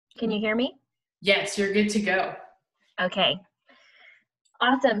Can you hear me? Yes, you're good to go. Okay.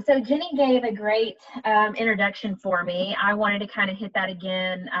 Awesome. So Jenny gave a great introduction for me. I wanted to kind of hit that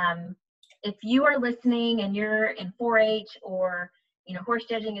again. If you are listening and you're in 4-H or horse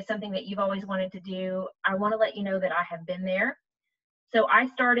judging is something that you've always wanted to do, I want to let you know that I have been there. So I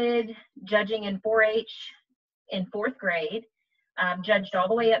started judging in 4-H in 4th grade, judged all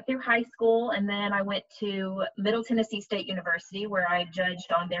the way up through high school, and then I went to Middle Tennessee State University where I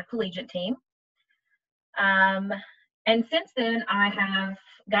judged on their collegiate team. And since then, I have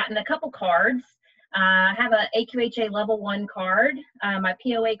gotten a couple cards. I have a AQHA level 1 card, my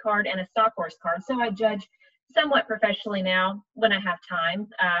POA card, and a stock horse card. So I judge somewhat professionally now when I have time,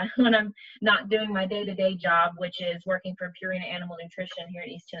 when I'm not doing my day-to-day job, which is working for Purina Animal Nutrition here in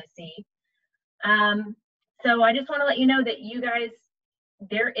East Tennessee. So I just want to let you know that you guys,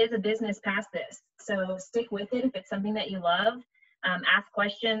 there is a business past this. So stick with it if it's something that you love. Ask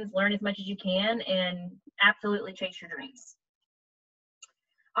questions, learn as much as you can, and absolutely chase your dreams.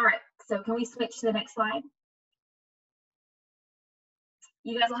 All right, so can we switch to the next slide?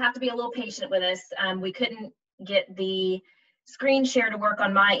 You guys will have to be a little patient with us. We couldn't get the screen share to work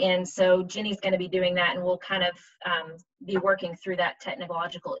on my end, so Jenny's going to be doing that, and we'll kind of be working through that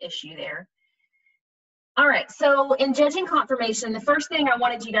technological issue there. All right, so in judging conformation, the first thing I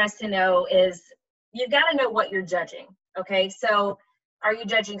wanted you guys to know is you've got to know what you're judging. Okay, so are you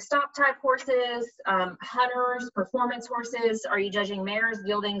judging stock type horses, hunters, performance horses? Are you judging mares,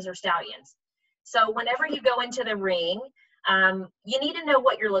 geldings, or stallions? So whenever you go into the ring, you need to know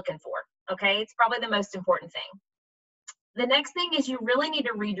what you're looking for. Okay, it's probably the most important thing. The next thing is you really need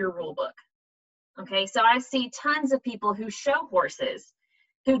to read your rule book. Okay, so I see tons of people who show horses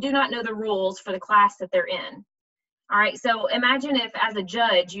who do not know the rules for the class that they're in. All right, so imagine if as a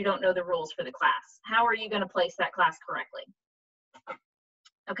judge, you don't know the rules for the class. How are you going to place that class correctly?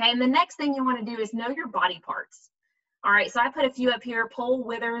 Okay, and the next thing you want to do is know your body parts. All right, so I put a few up here: pole,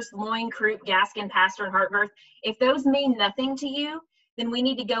 withers, loin, croup, gaskin, pastor, and heart girth. If those mean nothing to you, then we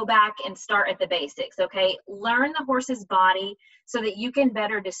need to go back and start at the basics, okay? Learn the horse's body so that you can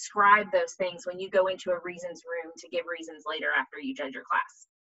better describe those things when you go into a reasons room to give reasons later after you judge your class.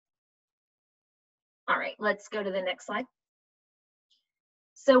 All right, let's go to the next slide.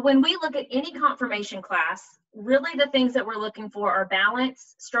 So when we look at any conformation class, really the things that we're looking for are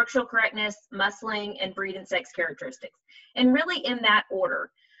balance, structural correctness, muscling, and breed and sex characteristics. And really in that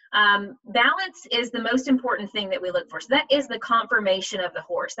order. Balance is the most important thing that we look for. So that is the conformation of the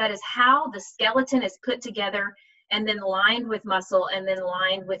horse. That is how the skeleton is put together and then lined with muscle and then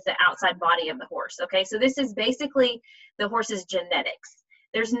lined with the outside body of the horse. Okay, so this is basically the horse's genetics.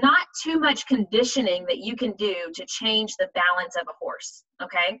 There's not too much conditioning that you can do to change the balance of a horse,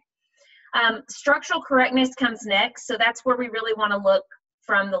 okay? Structural correctness comes next, so that's where we really want to look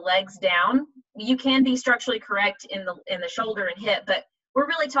from the legs down. You can be structurally correct in the shoulder and hip, but we're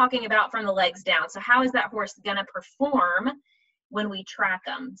really talking about from the legs down. So how is that horse going to perform when we track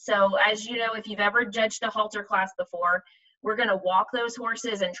them? So as you know, if you've ever judged a halter class before, we're going to walk those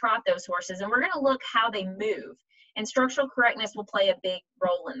horses and trot those horses, and we're going to look how they move. And structural correctness will play a big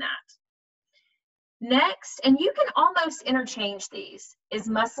role in that. Next, and you can almost interchange these, is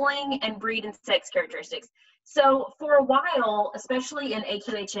muscling and breed and sex characteristics. So for a while, especially in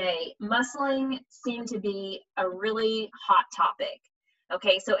AQHA, muscling seemed to be a really hot topic.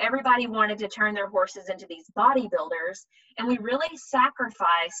 Okay, so everybody wanted to turn their horses into these bodybuilders, and we really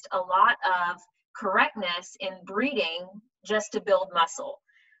sacrificed a lot of correctness in breeding just to build muscle.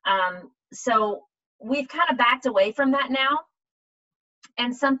 So we've kind of backed away from that now.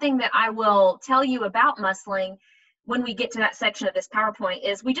 And something that I will tell you about muscling when we get to that section of this PowerPoint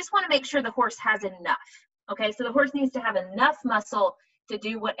is we just want to make sure the horse has enough. Okay, so the horse needs to have enough muscle to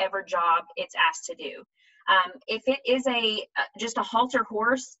do whatever job it's asked to do. If it is just a halter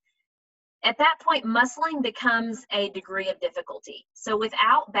horse, at that point, muscling becomes a degree of difficulty. So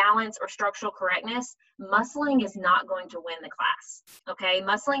without balance or structural correctness, muscling is not going to win the class. Okay,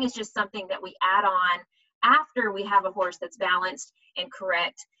 muscling is just something that we add on after we have a horse that's balanced and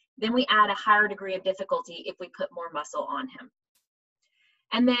correct. Then we add a higher degree of difficulty if we put more muscle on him.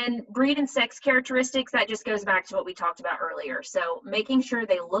 And then breed and sex characteristics, that just goes back to what we talked about earlier. So making sure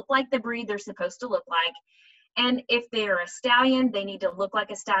they look like the breed they're supposed to look like. And if they're a stallion, they need to look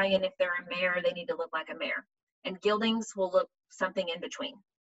like a stallion. If they're a mare, they need to look like a mare. And geldings will look something in between.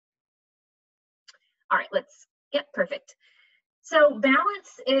 All right, perfect. So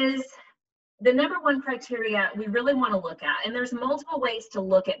balance is the #1 criteria we really want to look at. And there's multiple ways to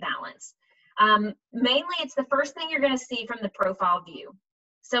look at balance. Mainly, it's the first thing you're going to see from the profile view.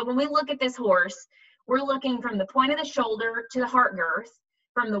 So when we look at this horse, we're looking from the point of the shoulder to the heart girth,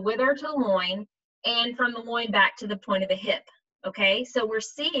 from the wither to the loin, and from the loin back to the point of the hip. Okay, so we're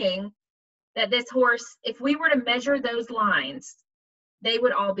seeing that this horse, if we were to measure those lines, they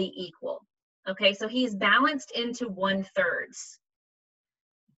would all be equal. Okay, so he's balanced into 1/3.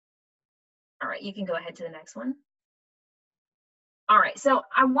 All right, you can go ahead to the next one. All right, so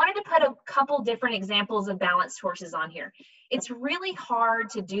I wanted to put a couple different examples of balanced horses on here. It's really hard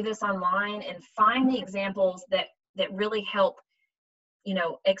to do this online and find the examples that really help, you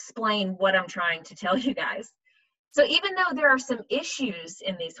know, explain what I'm trying to tell you guys. So even though there are some issues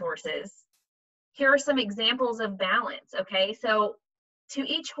in these horses, here are some examples of balance, okay? So to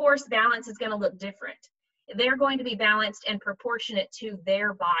each horse, balance is going to look different. They're going to be balanced and proportionate to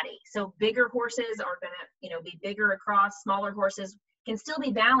their body. So bigger horses are going to, you know, be bigger across. Smaller horses can still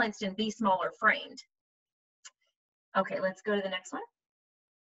be balanced and be smaller framed. Okay, let's go to the next one.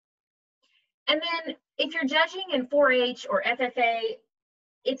 And then if you're judging in 4-H or FFA,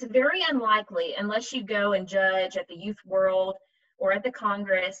 it's very unlikely, unless you go and judge at the Youth World or at the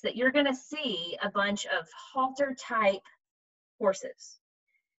Congress, that you're going to see a bunch of halter type horses.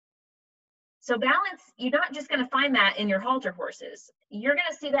 So balance, you're not just going to find that in your halter horses. You're going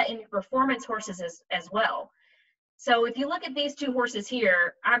to see that in your performance horses as well. So if you look at these two horses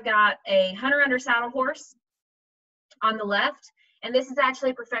here, I've got a hunter under saddle horse on the left, and this is actually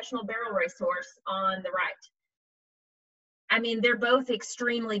a professional barrel race horse on the right. I mean, they're both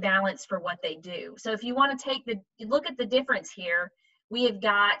extremely balanced for what they do. So if you want to take look at the difference here, we have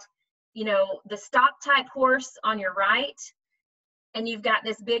got, you know, the stock type horse on your right, and you've got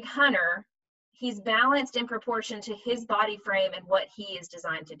this big hunter. He's balanced in proportion to his body frame and what he is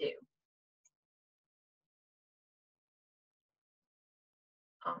designed to do.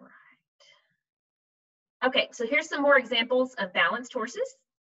 All right. Okay, so here's some more examples of balanced horses.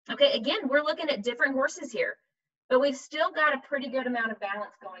 Okay, again, we're looking at different horses here, but we've still got a pretty good amount of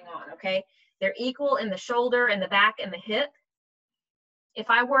balance going on, okay? They're equal in the shoulder and the back and the hip.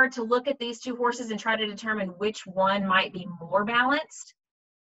 If I were to look at these two horses and try to determine which one might be more balanced,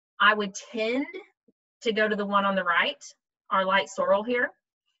 I would tend to go to the one on the right, our light sorrel here.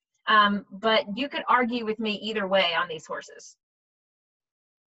 But you could argue with me either way on these horses.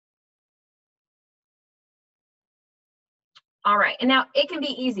 All right, and now it can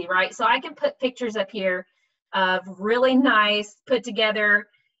be easy, right? So I can put pictures up here of really nice, put together,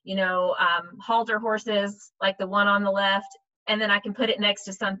 you know, halter horses like the one on the left, and then I can put it next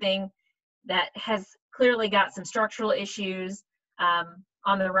to something that has clearly got some structural issues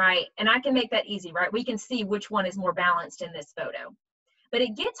on the right, and I can make that easy, right? We can see which one is more balanced in this photo. But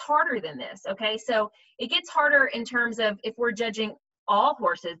it gets harder than this, okay? So it gets harder in terms of if we're judging all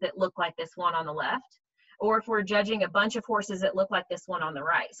horses that look like this one on the left, or if we're judging a bunch of horses that look like this one on the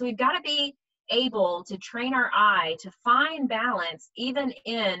right. So we've got to be able to train our eye to find balance even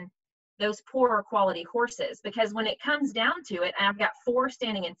in those poorer quality horses, because when it comes down to it, and I've got 4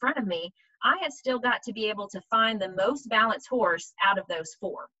 standing in front of me, I have still got to be able to find the most balanced horse out of those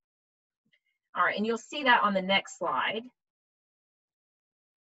 4. All right, and you'll see that on the next slide.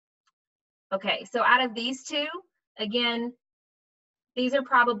 Okay, so out of these two, again, these are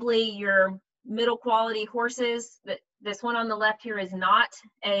probably your middle quality horses. This one on the left here is not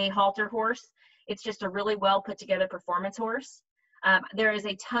a halter horse. It's just a really well put together performance horse. There is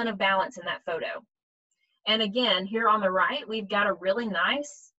a ton of balance in that photo. And again, here on the right, we've got a really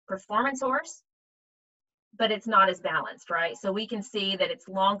nice performance horse, but it's not as balanced, right? So we can see that it's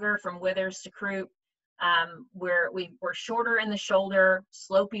longer from withers to croup. We're shorter in the shoulder,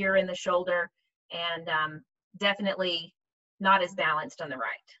 slopier in the shoulder, and definitely not as balanced on the right.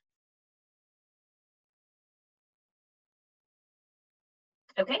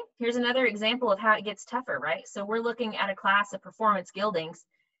 Okay, here's another example of how it gets tougher, right? So we're looking at a class of performance geldings,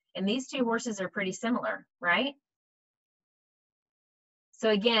 and these two horses are pretty similar, right? So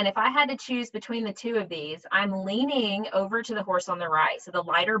again, if I had to choose between the two of these, I'm leaning over to the horse on the right, so the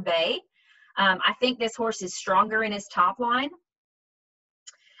lighter bay. I think this horse is stronger in his top line.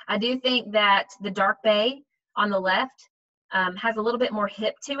 I do think that the dark bay on the left has a little bit more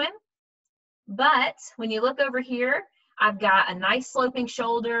hip to him. But when you look over here, I've got a nice sloping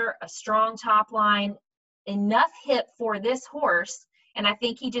shoulder, a strong top line, enough hip for this horse, and I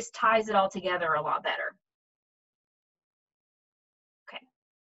think he just ties it all together a lot better. Okay.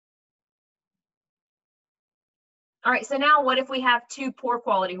 All right, so now what if we have 2 poor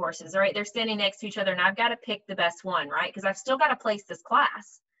quality horses? All right, they're standing next to each other, and I've got to pick the best one, right? Because I've still got to place this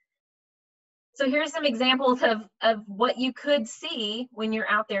class. So here's some examples of what you could see when you're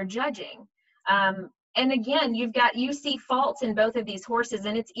out there judging. And again, you see faults in both of these horses,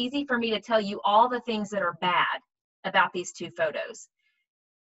 and it's easy for me to tell you all the things that are bad about these 2 photos.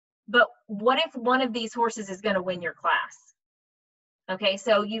 But what if one of these horses is going to win your class? Okay,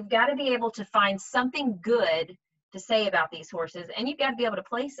 so you've got to be able to find something good to say about these horses, and you've got to be able to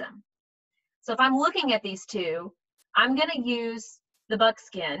place them. So if I'm looking at these two, I'm going to use the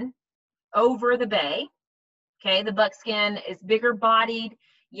buckskin over the bay. Okay, the buckskin is bigger bodied.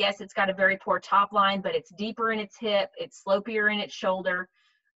 Yes, it's got a very poor top line, but it's deeper in its hip, it's slopier in its shoulder.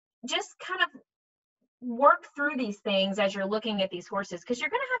 Just kind of work through these things as you're looking at these horses, because you're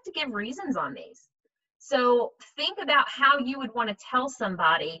going to have to give reasons on these. So think about how you would want to tell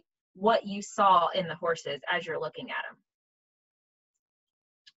somebody what you saw in the horses as you're looking at them.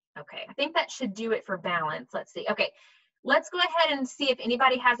 Okay, I think that should do it for balance. Let's see. Okay, let's go ahead and see if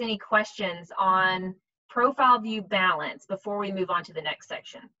anybody has any questions on profile view balance before we move on to the next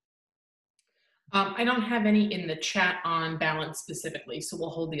section. I don't have any in the chat on balance specifically, so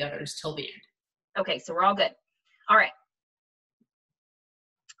we'll hold the others till the end. Okay, so we're all good. All right.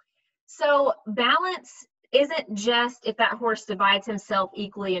 So balance isn't just if that horse divides himself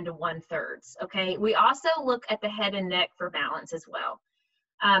equally into 1/3. Okay, we also look at the head and neck for balance as well.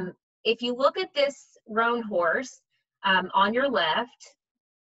 If you look at this roan horse on your left,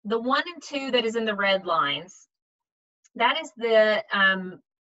 the 1 and 2 that is in the red lines, that is the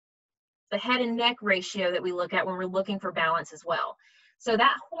head and neck ratio that we look at when we're looking for balance as well. So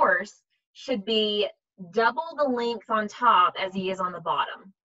that horse should be double the length on top as he is on the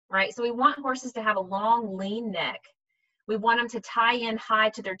bottom, right? So we want horses to have a long, lean neck. We want them to tie in high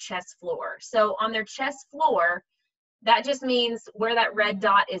to their chest floor. So on their chest floor, that just means where that red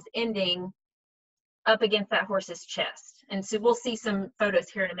dot is ending up against that horse's chest. And so we'll see some photos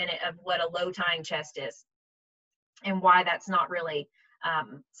here in a minute of what a low tying chest is and why that's not really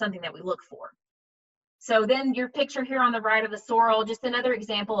something that we look for. So then your picture here on the right of the sorrel, just another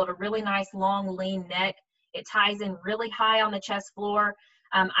example of a really nice long lean neck. It ties in really high on the chest floor.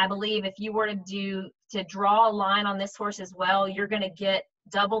 I believe if you were to draw a line on this horse as well, you're going to get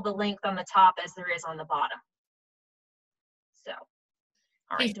double the length on the top as there is on the bottom. So,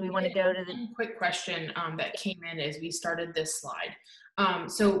 all right, do we want to go to the quick question that came in as we started this slide?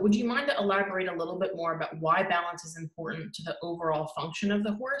 So would you mind to elaborate a little bit more about why balance is important to the overall function of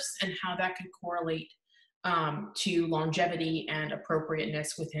the horse and how that could correlate to longevity and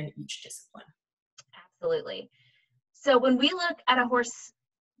appropriateness within each discipline? Absolutely. So when we look at a horse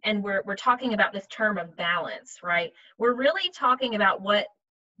and we're talking about this term of balance, right? We're really talking about what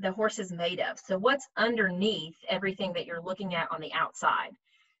the horse is made of. So what's underneath everything that you're looking at on the outside.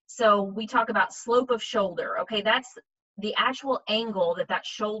 So we talk about slope of shoulder. Okay, that's the actual angle that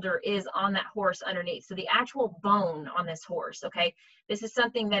shoulder is on that horse underneath. So the actual bone on this horse, okay? This is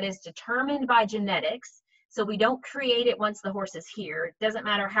something that is determined by genetics. So we don't create it once the horse is here. It doesn't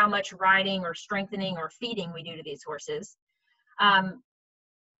matter how much riding or strengthening or feeding we do to these horses.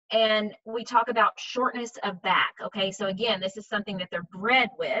 And we talk about shortness of back. Okay, so again, this is something that they're bred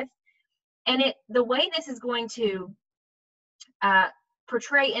with. And the way this is going to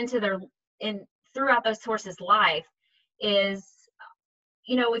portray into throughout this horse's life is,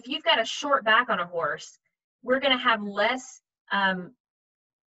 you know, if you've got a short back on a horse, we're going to have less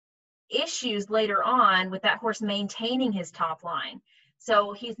issues later on with that horse maintaining his top line.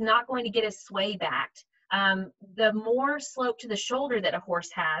 So he's not going to get as sway backed. The more slope to the shoulder that a horse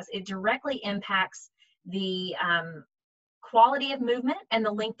has, it directly impacts the quality of movement and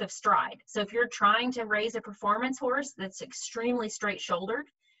the length of stride. So if you're trying to raise a performance horse that's extremely straight shouldered,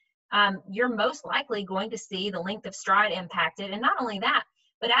 you're most likely going to see the length of stride impacted. And not only that,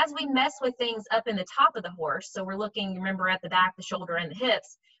 but as we mess with things up in the top of the horse, so we're looking, remember, at the back, the shoulder, and the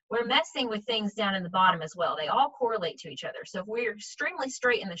hips, we're messing with things down in the bottom as well. They all correlate to each other. So if we're extremely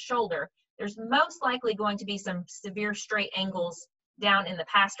straight in the shoulder, there's most likely going to be some severe straight angles down in the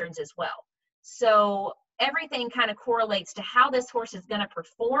pasterns as well. So everything kind of correlates to how this horse is going to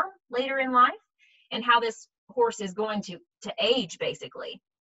perform later in life and how this horse is going to age, basically.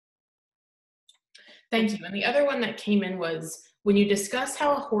 Thank you. And the other one that came in was, when you discuss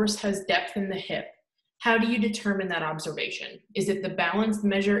how a horse has depth in the hip, how do you determine that observation? Is it the balance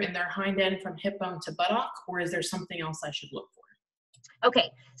measure in their hind end from hip bone to buttock, or is there something else I should look for? Okay,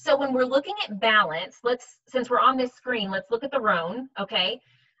 so when we're looking at balance, since we're on this screen, let's look at the roan, okay?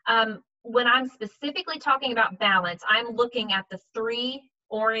 When I'm specifically talking about balance, I'm looking at the 3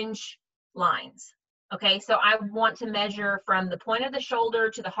 orange lines, okay? So I want to measure from the point of the shoulder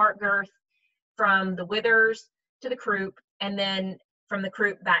to the heart girth, from the withers to the croup, and then from the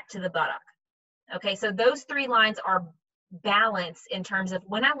croup back to the buttock. Okay, so those 3 lines are balance in terms of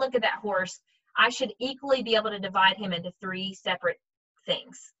when I look at that horse, I should equally be able to divide him into 3 separate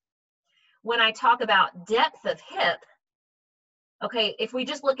things. When I talk about depth of hip, Okay, if we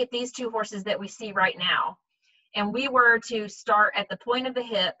just look at these two horses that we see right now, and we were to start at the point of the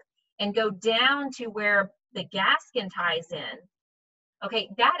hip and go down to where the gaskin ties in, okay,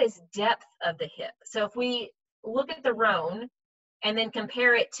 that is depth of the hip. So if we look at the roan and then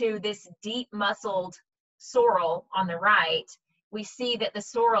compare it to this deep muscled sorrel on the right, we see that the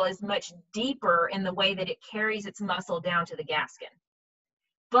sorrel is much deeper in the way that it carries its muscle down to the gaskin.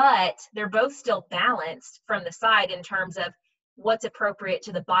 But they're both still balanced from the side in terms of what's appropriate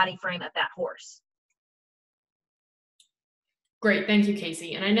to the body frame of that horse. Great, thank you,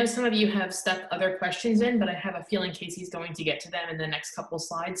 Casey. And I know some of you have stuck other questions in, but I have a feeling Casey's going to get to them in the next couple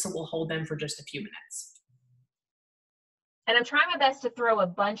slides, so we'll hold them for just a few minutes. And I'm trying my best to throw a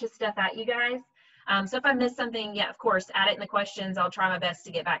bunch of stuff at you guys. So if I miss something, yeah, of course, add it in the questions. I'll try my best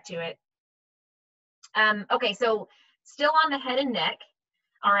to get back to it. Okay, so still on the head and neck.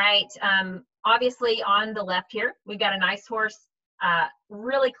 All right, obviously on the left here, we've got a nice horse,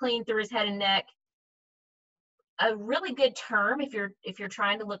 really clean through his head and neck. A really good term, if you're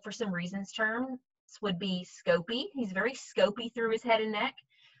trying to look for some reasons terms, would be scopy. He's very scopy through his head and neck.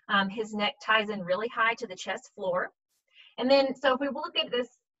 His neck ties in really high to the chest floor. And then, so if we look at this,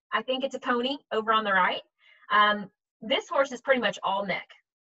 I think it's a pony over on the right. This horse is pretty much all neck,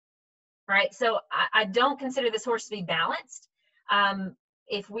 right? So I don't consider this horse to be balanced.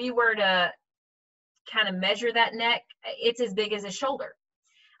 If we were to kind of measure that neck, it's as big as his shoulder.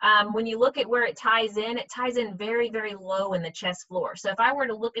 When you look at where it ties in very, very low in the chest floor. So if I were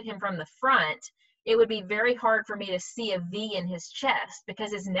to look at him from the front, it would be very hard for me to see a V in his chest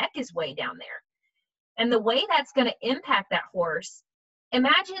because his neck is way down there. And the way that's going to impact that horse,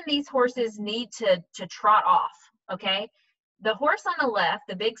 imagine these horses need to trot off, okay? The horse on the left,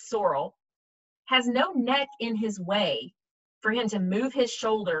 the big sorrel, has no neck in his way for him to move his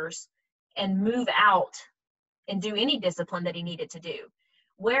shoulders and move out and do any discipline that he needed to do.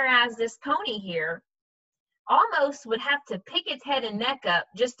 Whereas this pony here almost would have to pick its head and neck up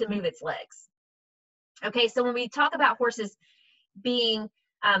just to move its legs. Okay, so when we talk about horses being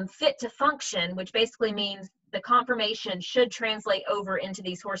fit to function, which basically means the conformation should translate over into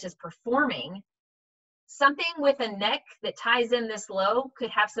these horses performing, something with a neck that ties in this low could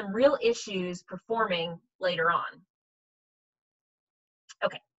have some real issues performing later on.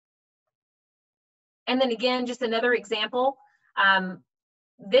 Okay. And then again, just another example.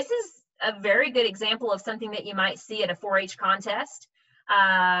 This is a very good example of something that you might see at a 4-H contest.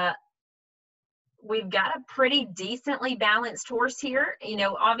 We've got a pretty decently balanced horse here. You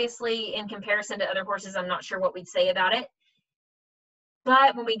know, obviously in comparison to other horses, I'm not sure what we'd say about it.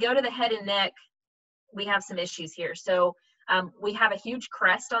 But when we go to the head and neck, we have some issues here. So we have a huge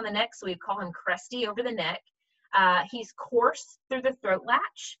crest on the neck, so we call him cresty over the neck. He's coarse through the throat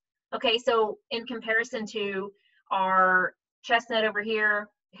latch. Okay, so in comparison to our chestnut over here,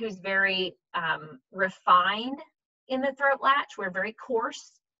 who's very refined in the throat latch, we're very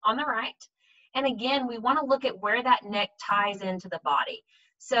coarse on the right. And again, we want to look at where that neck ties into the body.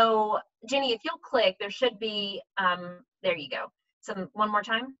 So Jenny, if you'll click, there should be, there you go. One more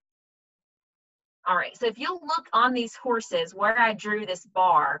time. All right, so if you'll look on these horses, where I drew this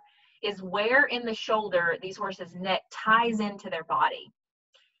bar is where in the shoulder these horses' neck ties into their body.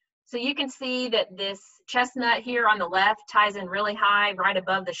 So you can see that this chestnut here on the left ties in really high, right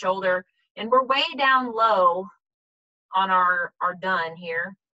above the shoulder, and we're way down low on our dun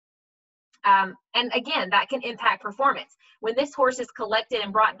here. And again, that can impact performance. When this horse is collected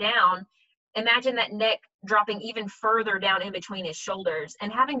and brought down, imagine that neck dropping even further down in between his shoulders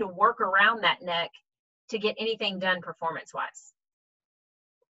and having to work around that neck to get anything done performance-wise.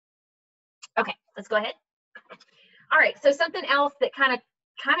 Okay, let's go ahead. All right, so something else that kind of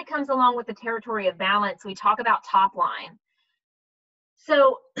comes along with the territory of balance, we talk about top line.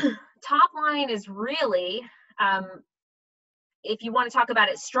 So top line is really, if you want to talk about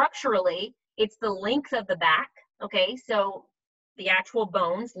it structurally, it's the length of the back, okay? So the actual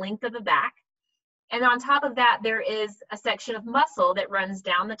bones, length of the back. And on top of that, there is a section of muscle that runs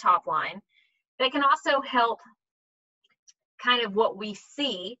down the top line that can also help kind of what we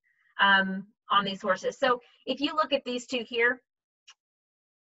see on these horses. So if you look at these two here,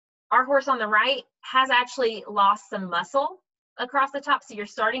 our horse on the right has actually lost some muscle across the top. So you're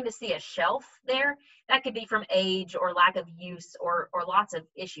starting to see a shelf there. That could be from age or lack of use or lots of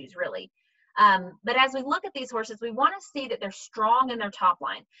issues really. But as we look at these horses, we want to see that they're strong in their top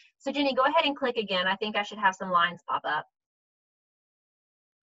line. So Jenny, go ahead and click again. I think I should have some lines pop up.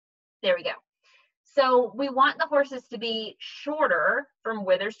 There we go. So we want the horses to be shorter from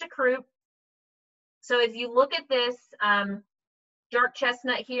withers to croup. So if you look at this dark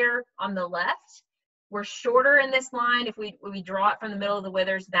chestnut here on the left, We're shorter in this line if we draw it from the middle of the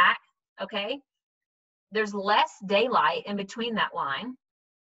withers back, okay? There's less daylight in between that line.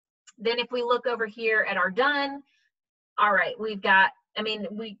 Then if we look over here at our dun, all right, we've got, I mean,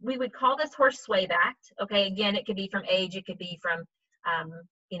 we would call this horse sway backed, okay? Again, it could be from age, it could be from,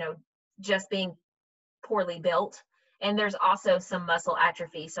 you know, just being poorly built. And there's also some muscle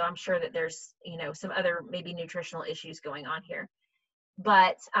atrophy. So I'm sure that there's, you know, some other maybe nutritional issues going on here.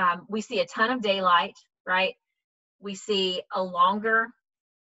 But we see a ton of daylight, right? We see a longer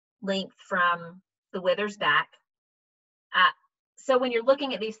length from the withers back. So when you're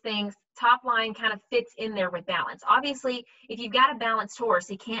looking at these things, top line kind of fits in there with balance. Obviously, if you've got a balanced horse,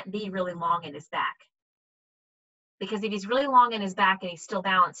 he can't be really long in his back. Because if he's really long in his back and he's still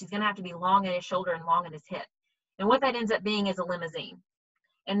balanced, he's going to have to be long in his shoulder and long in his hip. And what that ends up being is a limousine.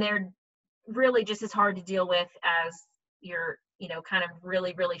 And they're really just as hard to deal with as your, you know, kind of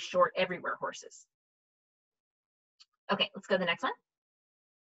really, really short everywhere horses. Okay, let's go to the next one.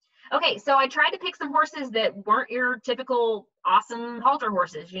 Okay, so I tried to pick some horses that weren't your typical awesome halter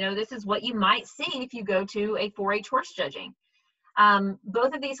horses. You know, this is what you might see if you go to a 4-H horse judging.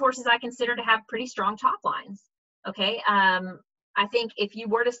 Both of these horses I consider to have pretty strong top lines. Okay, I think if you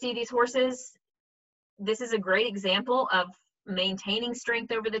were to see these horses, this is a great example of maintaining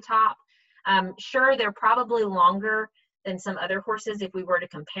strength over the top. Sure, they're probably longer than some other horses if we were to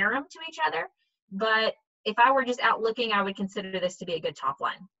compare them to each other, but if I were just out looking, I would consider this to be a good top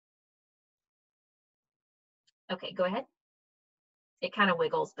line. Okay, go ahead. It kind of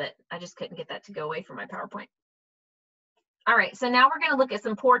wiggles, but I just couldn't get that to go away from my PowerPoint. All right, so now we're going to look at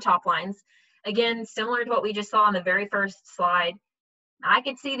some poor top lines. Again, similar to what we just saw on the very first slide. I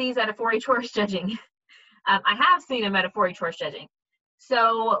could see these at a 4-H horse judging. I have seen them at a 4-H horse judging.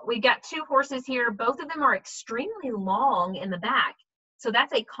 So we've got two horses here. Both of them are extremely long in the back. So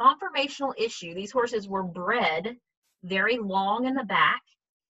that's a conformational issue. These horses were bred very long in the back.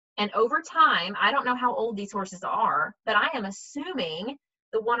 And over time, I don't know how old these horses are, but I am assuming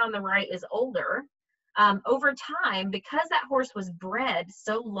the one on the right is older. Over time, because that horse was bred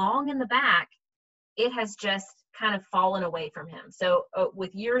so long in the back, it has just kind of fallen away from him. So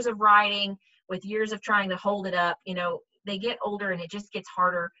with years of riding, with years of trying to hold it up, you know, they get older and it just gets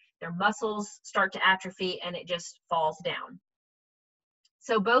harder. Their muscles start to atrophy and it just falls down.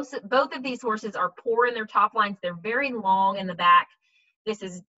 So both of these horses are poor in their top lines. They're very long in the back.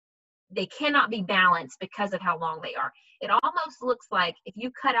 They cannot be balanced because of how long they are. It almost looks like if you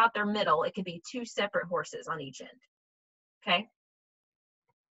cut out their middle, it could be two separate horses on each end. Okay.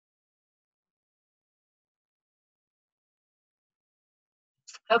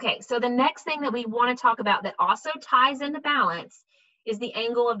 Okay, so the next thing that we want to talk about that also ties into balance is the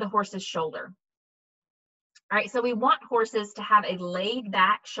angle of the horse's shoulder. All right, so we want horses to have a laid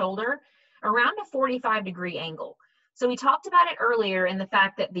back shoulder around a 45-degree angle. So we talked about it earlier in the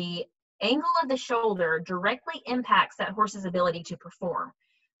fact that the angle of the shoulder directly impacts that horse's ability to perform.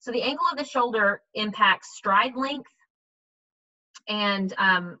 So the angle of the shoulder impacts stride length and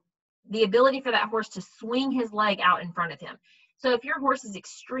the ability for that horse to swing his leg out in front of him. So if your horse is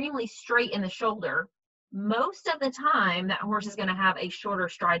extremely straight in the shoulder, most of the time that horse is going to have a shorter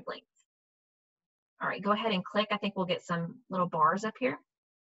stride length. All right, go ahead and click. I think we'll get some little bars up here.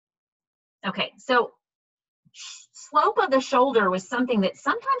 Okay, so slope of the shoulder was something that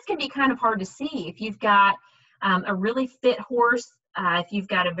sometimes can be kind of hard to see if you've got a really fit horse, if you've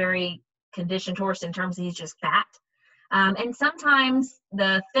got a very conditioned horse in terms of he's just fat. And sometimes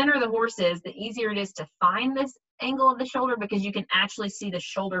the thinner the horse is, the easier it is to find this angle of the shoulder because you can actually see the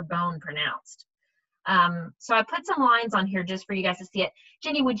shoulder bone pronounced. So I put some lines on here just for you guys to see it.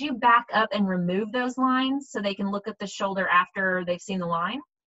 Jenny, would you back up and remove those lines so they can look at the shoulder after they've seen the line?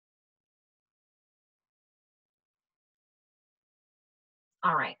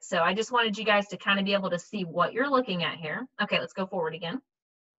 All right, so I just wanted you guys to kind of be able to see what you're looking at here. Okay, let's go forward again.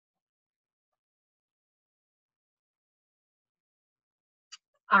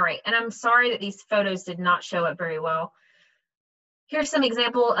 All right, and I'm sorry that these photos did not show up very well. Here's some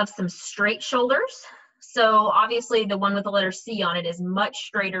example of some straight shoulders. So obviously the one with the letter C on it is much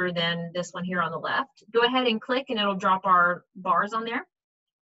straighter than this one here on the left. Go ahead and click and it'll drop our bars on there.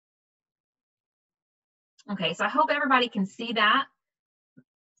 Okay, so I hope everybody can see that.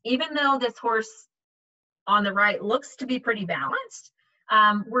 Even though this horse on the right looks to be pretty balanced,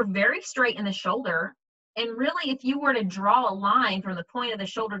 we're very straight in the shoulder. And really, if you were to draw a line from the point of the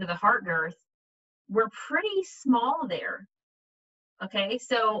shoulder to the heart girth, we're pretty small there. Okay,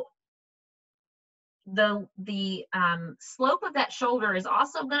 so the slope of that shoulder is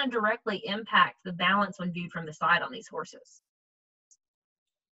also going to directly impact the balance when viewed from the side on these horses.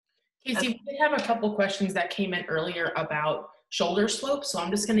 Casey, Okay. we did have a couple questions that came in earlier about shoulder slope, so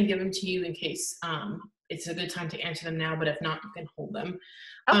I'm just going to give them to you in case it's a good time to answer them now, but if not, you can hold them.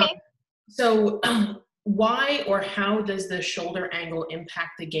 Um, Okay. so why or how does the shoulder angle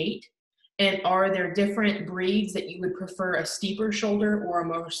impact the gait? And are there different breeds that you would prefer a steeper shoulder or a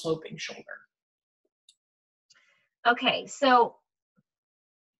more sloping shoulder? Okay, so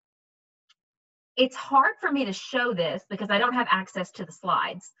it's hard for me to show this because I don't have access to the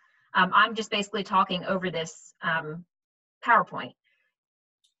slides. I'm just basically talking over this PowerPoint.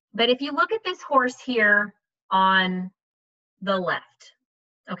 But if you look at this horse here on the left,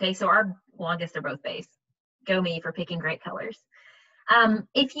 okay, so well, I guess they're both bays. Go me for picking great colors.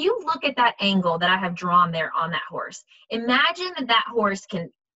 If you look at that angle that I have drawn there on that horse, imagine that that horse can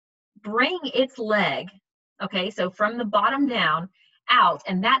bring its leg, okay, so from the bottom down out,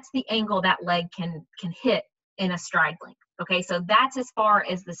 and that's the angle that leg can hit in a stride length. Okay, so that's as far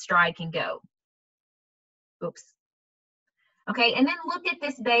as the stride can go. Oops. Okay, and then look at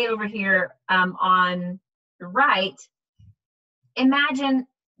this bay over here on the right. Imagine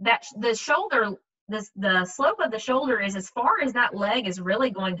that the shoulder, the slope of the shoulder is as far as that leg is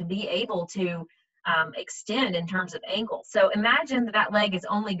really going to be able to extend in terms of angle. So imagine that that leg is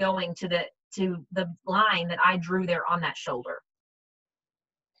only going to the line that I drew there on that shoulder.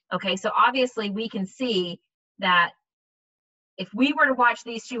 Okay, so obviously we can see that if we were to watch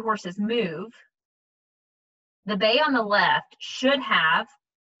these two horses move, the bay on the left should have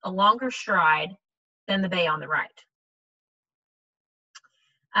a longer stride than the bay on the right.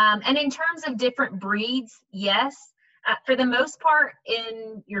 And in terms of different breeds, yes, for the most part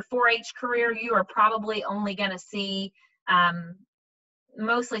in your 4-H career, you are probably only going to see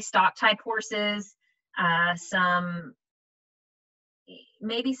mostly stock type horses,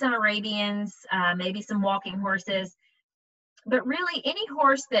 maybe some Arabians, maybe some walking horses. But really, any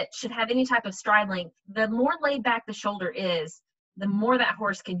horse that should have any type of stride length, the more laid back the shoulder is, the more that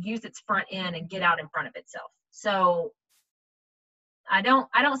horse can use its front end and get out in front of itself. So I don't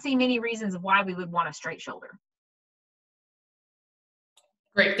see many reasons of why we would want a straight shoulder.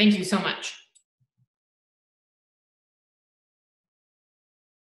 Great, thank you so much.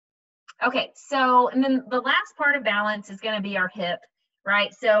 Okay, so and then the last part of balance is going to be our hip,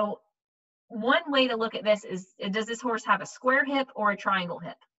 right? So one way to look at this is, does this horse have a square hip or a triangle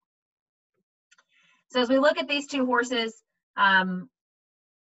hip? So as we look at these two horses,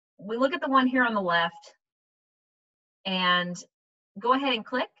 we look at the one here on the left and go ahead and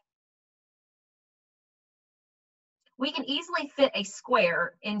click. We can easily fit a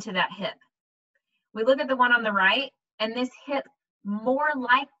square into that hip. We look at the one on the right, and this hip more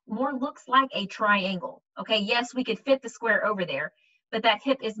looks like a triangle. Okay, yes, we could fit the square over there, but that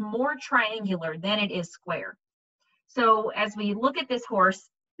hip is more triangular than it is square. So as we look at this horse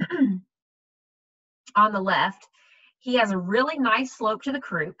on the left, he has a really nice slope to the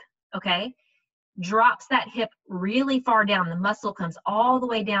croup, okay? Drops that hip really far down. The muscle comes all the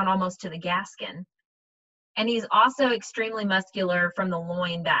way down almost to the gaskin. And he's also extremely muscular from the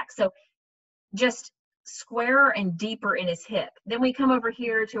loin back. So just squarer and deeper in his hip. Then we come over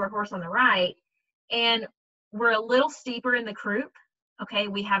here to our horse on the right, and we're a little steeper in the croup. Okay,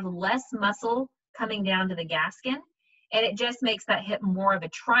 we have less muscle coming down to the gaskin, and it just makes that hip more of a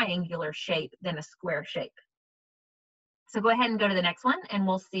triangular shape than a square shape. So go ahead and go to the next one, and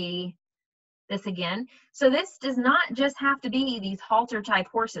we'll see this again. So this does not just have to be these halter type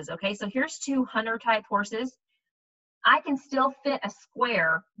horses. Okay, so here's two hunter type horses. I can still fit a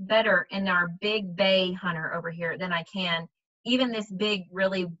square better in our big bay hunter over here than I can even this big,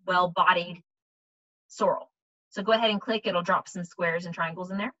 really well-bodied sorrel. So go ahead and click, it'll drop some squares and triangles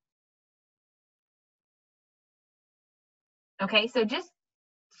in there. Okay, so just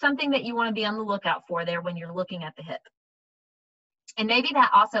something that you want to be on the lookout for there when you're looking at the hip. And maybe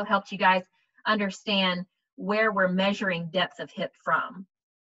that also helps you guys understand where we're measuring depth of hip from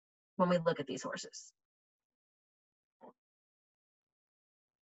when we look at these horses.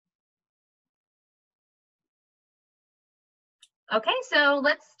 Okay, so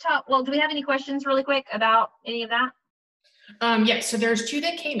let's talk. Well, do we have any questions really quick about any of that? Yes, so there's two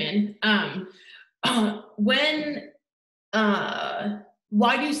that came in.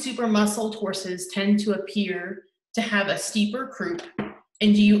 Why do super muscled horses tend to appear to have a steeper croup,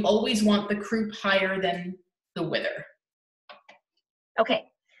 and do you always want the croup higher than the wither?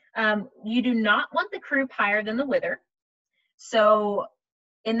 Okay, you do not want the croup higher than the wither. So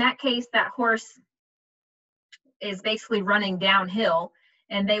in that case, that horse is basically running downhill,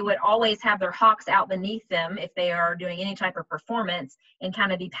 and they would always have their hocks out beneath them if they are doing any type of performance and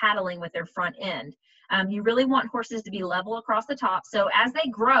kind of be paddling with their front end. You really want horses to be level across the top. So as they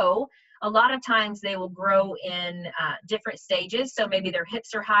grow, a lot of times they will grow in different stages. So maybe their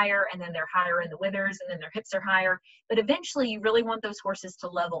hips are higher, and then they're higher in the withers, and then their hips are higher. But eventually you really want those horses to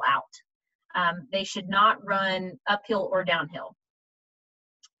level out. They should not run uphill or downhill.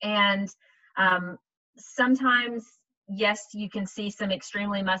 And sometimes, yes, you can see some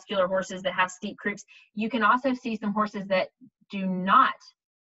extremely muscular horses that have steep croups. You can also see some horses that do not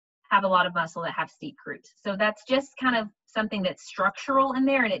have a lot of muscle that have steep croups. So that's just kind of something that's structural in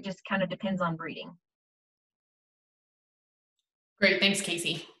there, and it just kind of depends on breeding. Great, thanks,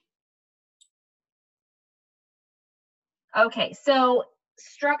 Casey. Okay, so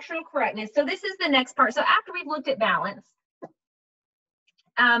structural correctness. So this is the next part. So after we've looked at balance,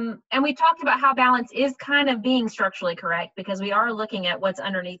 and we talked about how balance is kind of being structurally correct, because we are looking at what's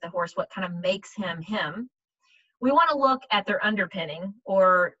underneath the horse, what kind of makes him him. We want to look at their underpinning,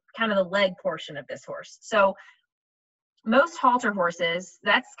 or kind of the leg portion of this horse. So most halter horses,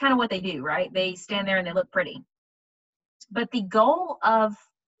 that's kind of what they do, right? They stand there and they look pretty. But the goal of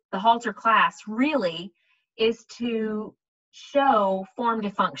the halter class really is to show form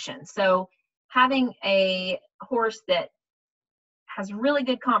to function. So having a horse that has really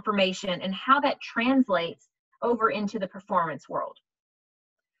good conformation, and how that translates over into the performance world.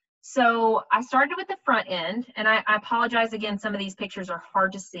 So I started with the front end, and I apologize again, some of these pictures are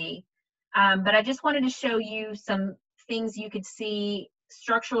hard to see, but I just wanted to show you some things you could see,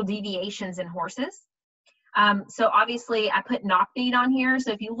 structural deviations in horses. So obviously I put knock bead on here.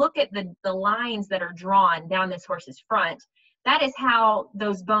 So if you look at the lines that are drawn down this horse's front, that is how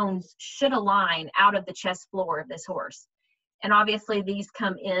those bones should align out of the chest floor of this horse. And obviously these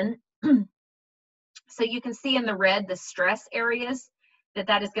come in. So you can see in the red, the stress areas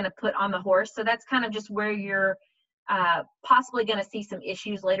that is going to put on the horse. So that's kind of just where you're possibly going to see some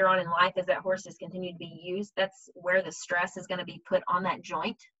issues later on in life as that horse is continued to be used. That's where the stress is going to be put on that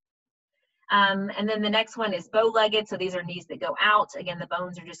joint. And then the next one is bow-legged. So these are knees that go out. Again, the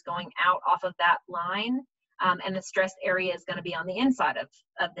bones are just going out off of that line. And the stress area is going to be on the inside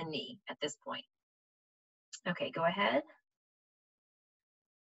of the knee at this point. Okay, go ahead.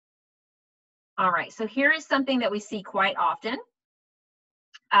 All right, so here is something that we see quite often.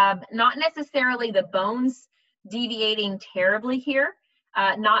 Not necessarily the bones deviating terribly here,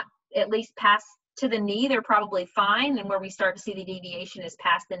 not at least past to the knee, they're probably fine. And where we start to see the deviation is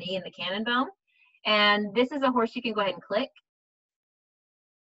past the knee and the cannon bone. And this is a horse you can go ahead and click.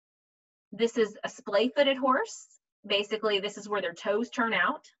 This is a splay-footed horse. Basically, this is where their toes turn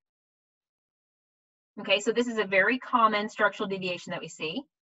out. Okay, so this is a very common structural deviation that we see.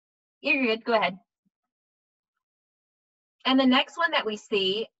 You're good, go ahead. And the next one that we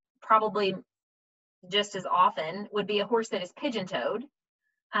see, probably just as often, would be a horse that is pigeon-toed.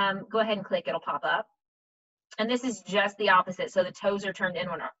 Go ahead and click, it'll pop up. And this is just the opposite. So the toes are turned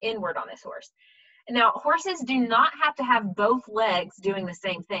inward on this horse. Now, horses do not have to have both legs doing the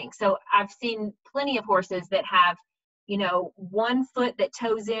same thing. So I've seen plenty of horses that have, you know, one foot that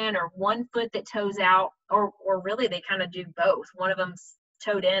toes in or one foot that toes out, or really they kind of do both. One of them's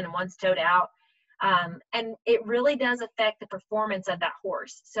toed in and one's toed out. And it really does affect the performance of that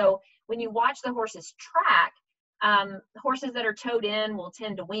horse. So when you watch the horses track, horses that are toed in will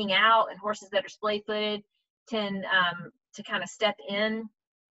tend to wing out, and horses that are splay-footed tend to kind of step in.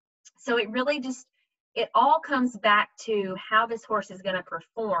 So it really just, it all comes back to how this horse is going to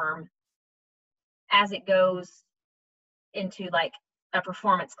perform as it goes into like a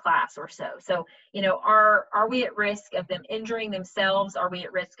performance class or so. So, you know, are we at risk of them injuring themselves? Are we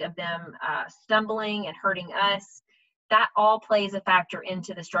at risk of them stumbling and hurting us? That all plays a factor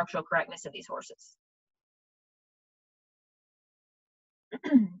into the structural correctness of these horses.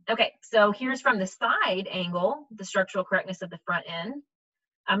 Okay, so here's from the side angle, the structural correctness of the front end.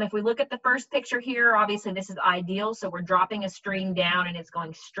 If we look at the first picture here, obviously this is ideal. So we're dropping a string down and it's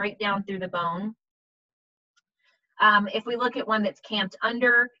going straight down through the bone. If we look at one that's camped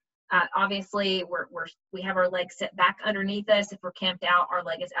under, obviously we have our leg set back underneath us. If we're camped out, our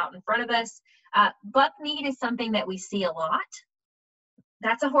leg is out in front of us. Buck kneed is something that we see a lot.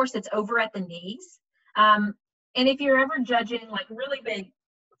 That's a horse that's over at the knees. And if you're ever judging like really big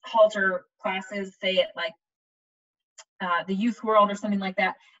halter classes, say at like the youth world or something like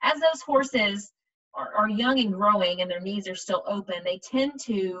that, as those horses are young and growing and their knees are still open, they tend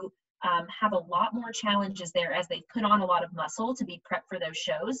to have a lot more challenges there as they put on a lot of muscle to be prepped for those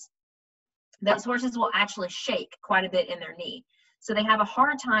shows. Those horses will actually shake quite a bit in their knee. So they have a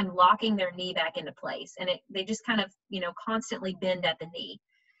hard time locking their knee back into place, and they just kind of, you know, constantly bend at the knee.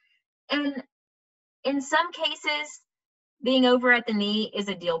 And in some cases, being over at the knee is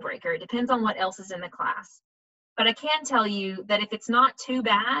a deal breaker. It depends on what else is in the class. But I can tell you that if it's not too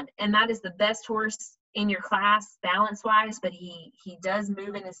bad, and that is the best horse in your class balance-wise, but he does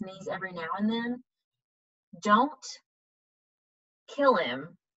move in his knees every now and then, don't kill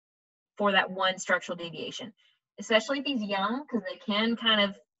him for that one structural deviation, especially if he's young, because they can kind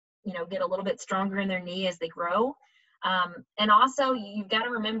of, you know, get a little bit stronger in their knee as they grow. And also, you've got to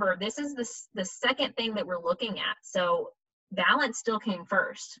remember, this is the second thing that we're looking at. So balance still came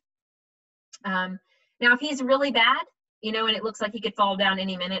first. Now, if he's really bad, you know, and it looks like he could fall down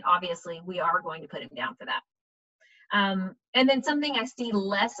any minute, obviously we are going to put him down for that. And then something I see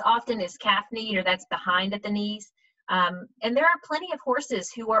less often is calf knee, or that's behind at the knees. And there are plenty of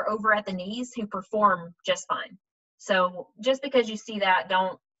horses who are over at the knees who perform just fine. So just because you see that,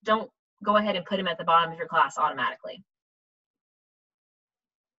 don't go ahead and put him at the bottom of your class automatically.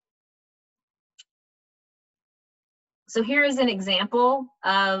 So here is an example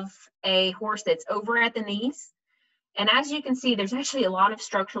of a horse that's over at the knees. And as you can see, there's actually a lot of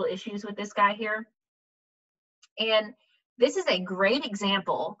structural issues with this guy here. And this is a great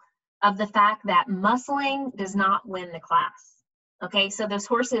example of the fact that muscling does not win the class. Okay, so those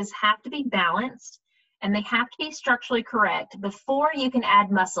horses have to be balanced and they have to be structurally correct before you can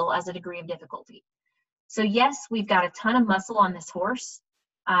add muscle as a degree of difficulty. So yes, we've got a ton of muscle on this horse.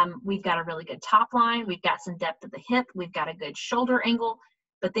 We've got a really good top line. We've got some depth of the hip. We've got a good shoulder angle.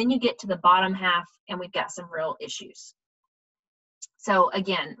 But then you get to the bottom half and we've got some real issues. So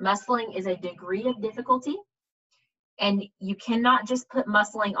again, muscling is a degree of difficulty, and you cannot just put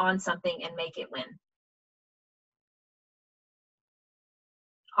muscling on something and make it win.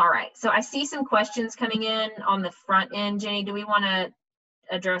 All right, so I see some questions coming in on the front end. Jenny, do we want to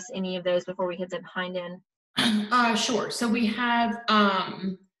address any of those before we hit the hind end? Sure. So we have,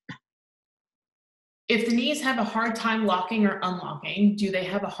 if the knees have a hard time locking or unlocking, do they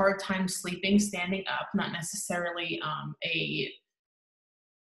have a hard time sleeping, standing up? Not necessarily a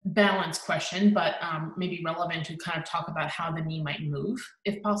balance question, but maybe relevant to kind of talk about how the knee might move,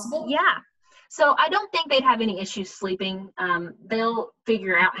 if possible. Yeah. So I don't think they'd have any issues sleeping. They'll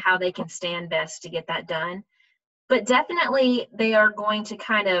figure out how they can stand best to get that done. But definitely they are going to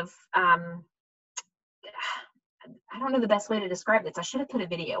kind of, I don't know the best way to describe this. I should have put a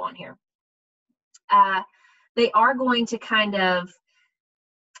video on here. They are going to kind of,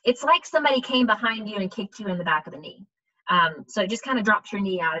 it's like somebody came behind you and kicked you in the back of the knee. So it just kind of drops your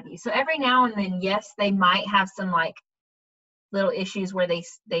knee out of you. So every now and then, yes, they might have some like little issues where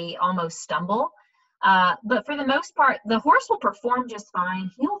they almost stumble. But for the most part, the horse will perform just fine.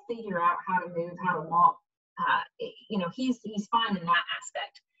 He'll figure out how to move, how to walk. You know, he's fine in that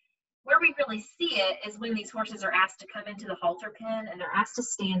aspect. Where we really see it is when these horses are asked to come into the halter pen and they're asked to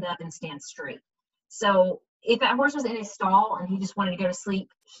stand up and stand straight. So if that horse was in a stall and he just wanted to go to sleep,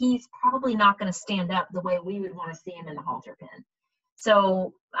 he's probably not going to stand up the way we would want to see him in the halter pen.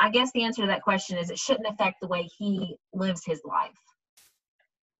 So I guess the answer to that question is it shouldn't affect the way he lives his life.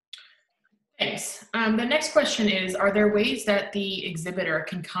 Thanks. The next question is, are there ways that the exhibitor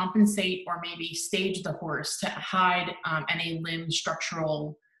can compensate or maybe stage the horse to hide any limb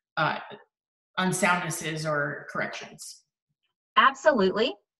structural unsoundnesses or corrections?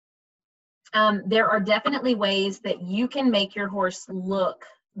 Absolutely. There are definitely ways that you can make your horse look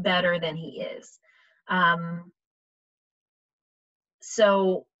better than he is.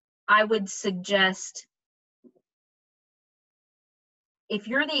 So I would suggest, if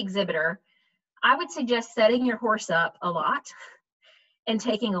you're the exhibitor, I would suggest setting your horse up a lot and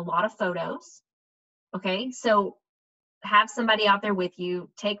taking a lot of photos. Okay, so have somebody out there with you,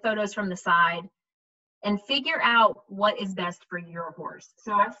 take photos from the side, and figure out what is best for your horse.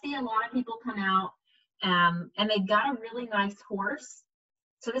 So I see a lot of people come out and they've got a really nice horse.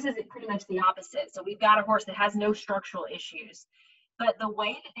 So this is pretty much the opposite. So we've got a horse that has no structural issues, but the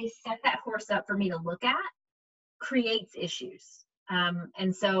way that they set that horse up for me to look at creates issues.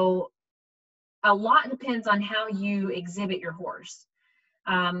 And so a lot depends on how you exhibit your horse.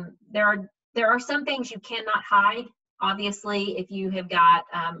 There are some things you cannot hide. Obviously, if you have got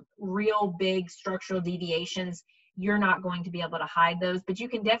real big structural deviations, you're not going to be able to hide those, but you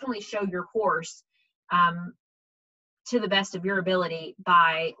can definitely show your horse to the best of your ability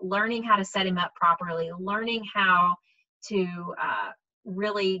by learning how to set him up properly, learning how to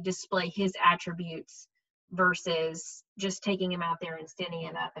really display his attributes versus just taking him out there and standing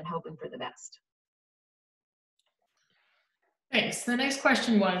him up and hoping for the best. Thanks. The next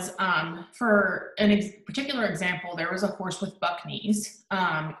question was, for a particular example, there was a horse with buck knees,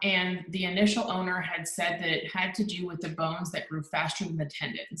 and the initial owner had said that it had to do with the bones that grew faster than the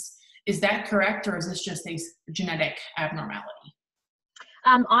tendons. Is that correct, or is this just a genetic abnormality?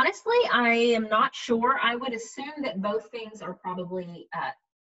 Honestly, I am not sure. I would assume that both things are probably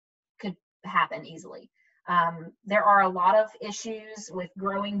could happen easily. There are a lot of issues with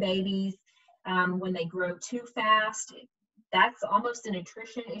growing babies when they grow too fast. That's almost a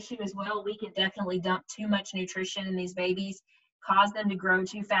nutrition issue as well. We can definitely dump too much nutrition in these babies, cause them to grow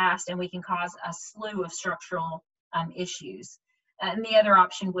too fast, and we can cause a slew of structural issues. And the other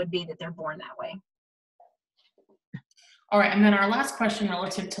option would be that they're born that way. All right, and then our last question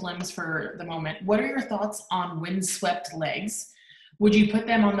relative to limbs for the moment. What are your thoughts on windswept legs? Would you put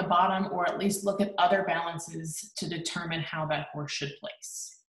them on the bottom, or at least look at other balances to determine how that horse should place?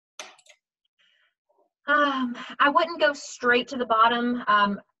 I wouldn't go straight to the bottom.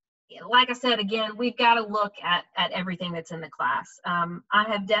 Like I said, again, we've got to look at everything that's in the class. I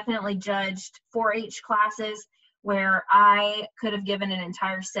have definitely judged 4-H classes where I could have given an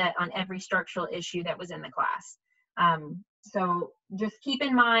entire set on every structural issue that was in the class. So just keep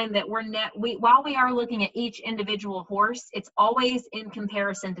in mind that while we are looking at each individual horse, it's always in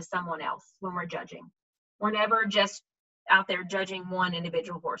comparison to someone else when we're judging. We're never just out there judging one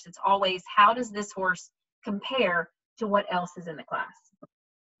individual horse. It's always, how does this horse compare to what else is in the class?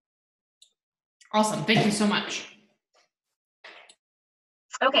 Awesome, thank you so much.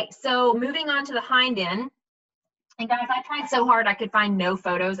 Okay, so moving on to the hind end. And guys, I tried so hard I could find no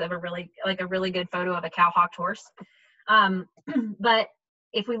photos of a really good photo of a cow-hocked horse. But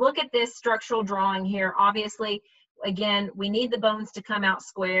if we look at this structural drawing here, obviously, again, we need the bones to come out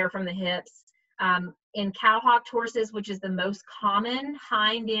square from the hips. In cow-hocked horses, which is the most common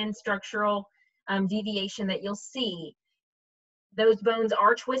hind end structural deviation that you'll see, those bones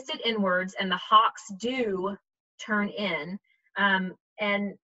are twisted inwards and the hocks do turn in.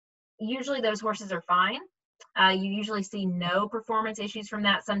 And usually those horses are fine. You usually see no performance issues from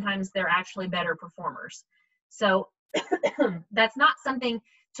that. Sometimes they're actually better performers. So that's not something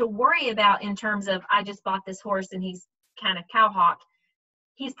to worry about in terms of, I just bought this horse and he's kind of cow-hocked.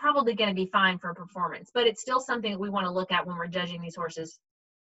 He's probably going to be fine for performance, but it's still something that we want to look at when we're judging these horses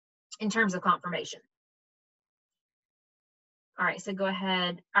in terms of conformation. All right, so go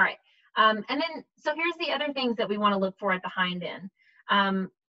ahead. All right. And then, so here's the other things that we want to look for at the hind end.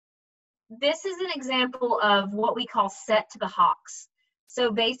 This is an example of what we call set to the hocks.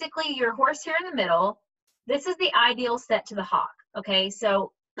 So basically your horse here in the middle, this is the ideal set to the hock. Okay,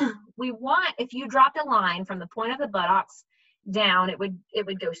 so we want, if you dropped a line from the point of the buttocks down, it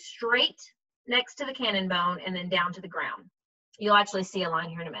would go straight next to the cannon bone and then down to the ground. You'll actually see a line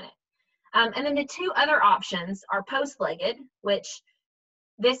here in a minute. And then the two other options are post-legged, which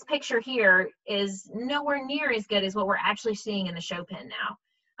this picture here is nowhere near as good as what we're actually seeing in the show pen now.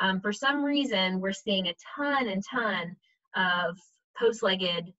 For some reason, we're seeing a ton of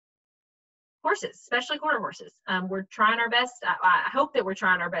post-legged horses, especially quarter horses. We're trying our best. I hope that we're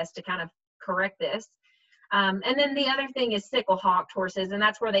trying our best to kind of correct this. And then the other thing is sickle-hocked horses, and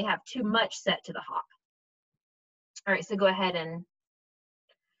that's where they have too much set to the hock. All right, so go ahead and,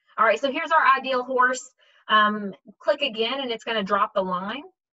 all right, so here's our ideal horse. Click again, and it's going to drop the line.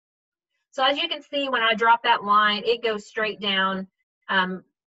 So as you can see, when I drop that line, it goes straight down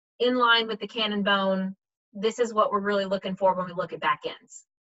in line with the cannon bone. This is what we're really looking for when we look at back ends.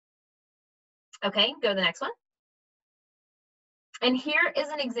 Okay, go to the next one. And here is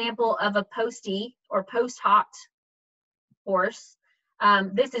an example of a postie or post-hocked horse.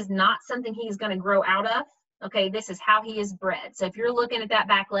 This is not something he's going to grow out of. Okay, this is how he is bred. So if you're looking at that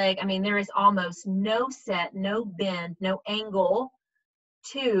back leg, I mean, there is almost no set, no bend, no angle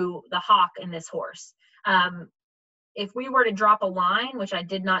to the hock in this horse. If we were to drop a line, which I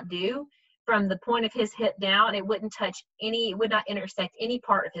did not do, from the point of his hip down, it wouldn't touch any, it would not intersect any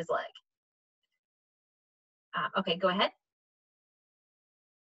part of his leg. Okay, go ahead.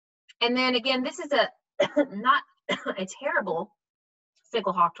 And then again, this is a not a terrible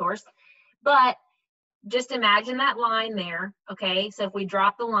sickle-hocked horse, but just imagine that line there, okay? So if we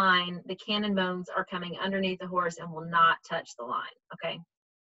drop the line, the cannon bones are coming underneath the horse and will not touch the line, okay?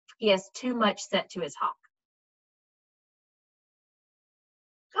 He has too much set to his hock.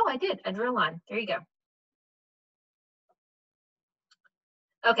 Oh, I did. I drew a line. There you go.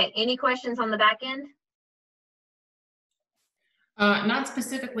 Okay, any questions on the back end? Not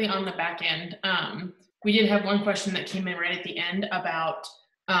specifically on the back end. We did have one question that came in right at the end about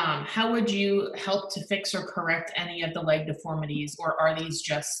how would you help to fix or correct any of the leg deformities, or are these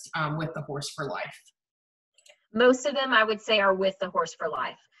just with the horse for life? Most of them, I would say, are with the horse for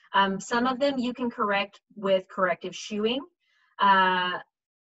life. Some of them you can correct with corrective shoeing,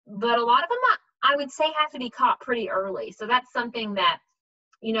 but a lot of them, I would say, have to be caught pretty early. So that's something that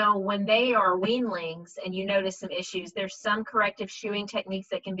you know, when they are weanlings and you notice some issues, there's some corrective shoeing techniques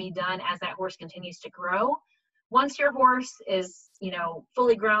that can be done as that horse continues to grow. Once your horse is, you know,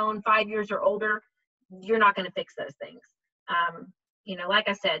 fully grown, 5 years or older, you're not going to fix those things. You know, like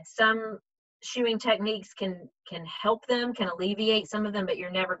I said, some shoeing techniques can help them, can alleviate some of them, but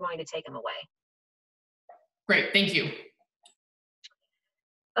you're never going to take them away. Great, thank you.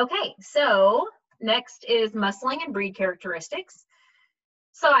 Okay, so next is muscling and breed characteristics.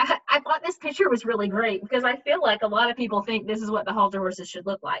 So I thought this picture was really great because I feel like a lot of people think this is what the halter horses should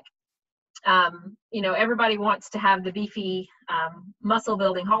look like. You know, everybody wants to have the beefy muscle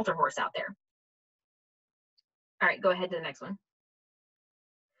building halter horse out there. All right, go ahead to the next one.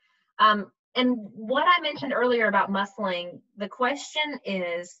 And what I mentioned earlier about muscling, the question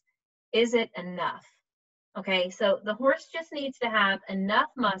is it enough? Okay, so the horse just needs to have enough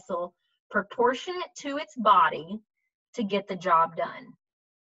muscle proportionate to its body to get the job done.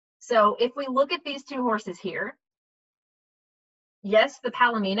 So if we look at these two horses here, yes, the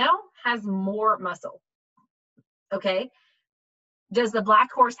Palomino has more muscle. Okay, does the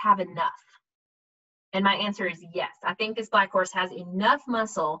black horse have enough? And my answer is yes. I think this black horse has enough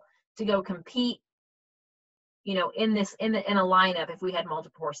muscle to go compete, you know, in a lineup if we had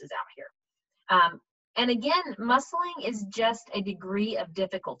multiple horses out here. And again, muscling is just a degree of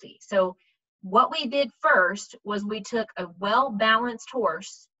difficulty. So what we did first was we took a well-balanced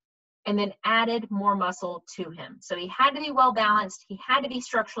horse and then added more muscle to him. So he had to be well-balanced, he had to be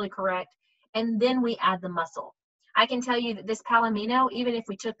structurally correct, and then we add the muscle. I can tell you that this Palomino, even if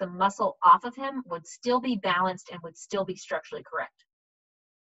we took the muscle off of him, would still be balanced and would still be structurally correct.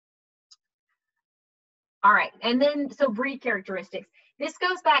 All right, and then, so breed characteristics. This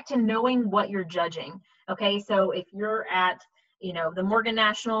goes back to knowing what you're judging, okay? So if you're at, you know, the Morgan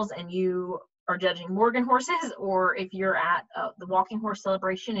Nationals and you are judging Morgan horses, or if you're at the Walking Horse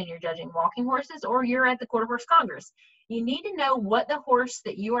Celebration and you're judging walking horses, or you're at the Quarter Horse Congress, you need to know what the horse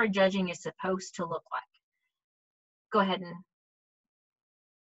that you are judging is supposed to look like. Go ahead and.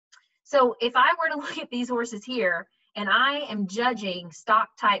 So if I were to look at these horses here and I am judging stock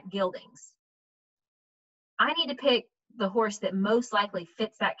type geldings, I need to pick the horse that most likely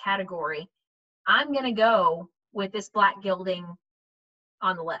fits that category. I'm going to go with this black gelding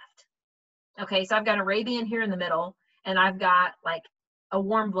on the left. Okay, so I've got Arabian here in the middle, and I've got like a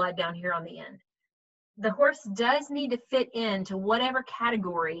warm blood down here on the end. The horse does need to fit into whatever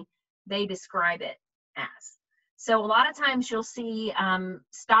category they describe it as. So a lot of times you'll see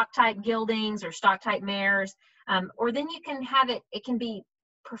stock type geldings or stock type mares, or then you can have it can be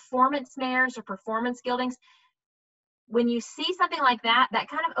performance mares or performance geldings. When you see something like that, that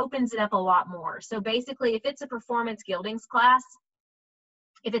kind of opens it up a lot more. So basically, if it's a performance geldings class,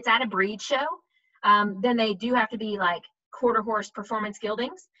 if it's at a breed show, then they do have to be like quarter horse performance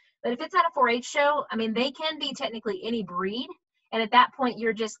geldings. But if it's at a 4-H show, I mean, they can be technically any breed. And at that point,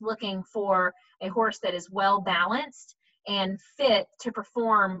 you're just looking for a horse that is well balanced and fit to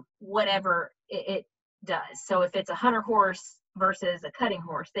perform whatever it does. So if it's a hunter horse versus a cutting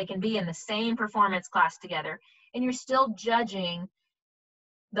horse, they can be in the same performance class together. And you're still judging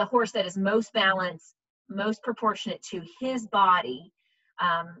the horse that is most balanced, most proportionate to his body,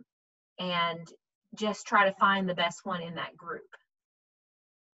 and just try to find the best one in that group.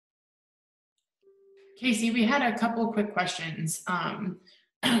 Casey, we had a couple quick questions.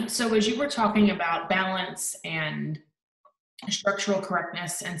 So as you were talking about balance and structural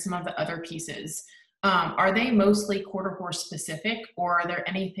correctness and some of the other pieces, are they mostly quarter horse specific, or are there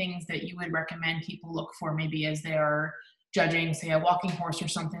any things that you would recommend people look for maybe as they are judging, say, a walking horse or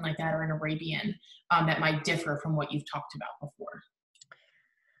something like that, or an Arabian, that might differ from what you've talked about before?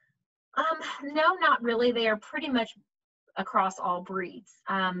 No, not really. They are pretty much across all breeds.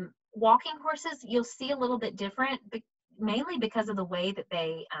 Walking horses, you'll see a little bit different, mainly because of the way that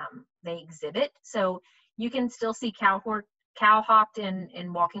they exhibit. So you can still see cow-hocked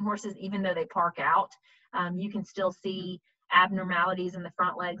in walking horses, even though they park out. You can still see abnormalities in the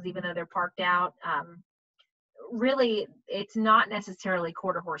front legs, even though they're parked out. Really, it's not necessarily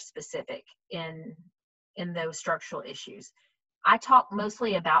quarter horse specific in those structural issues. I talk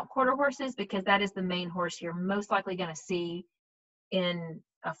mostly about quarter horses because that is the main horse you're most likely going to see in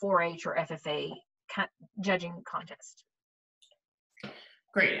a 4-H or FFA judging contest.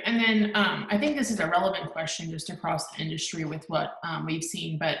 Great. And then I think this is a relevant question just across the industry with what we've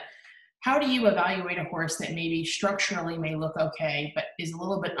seen, but how do you evaluate a horse that maybe structurally may look okay, but is a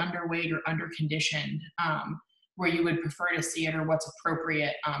little bit underweight or underconditioned, where you would prefer to see it, or what's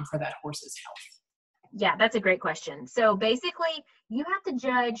appropriate for that horse's health? Yeah, that's a great question. So basically, you have to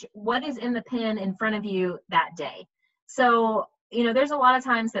judge what is in the pen in front of you that day. So you know, there's a lot of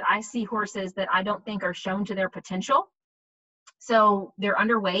times that I see horses that I don't think are shown to their potential. So they're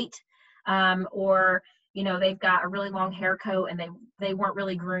underweight, or, you know, they've got a really long hair coat and they weren't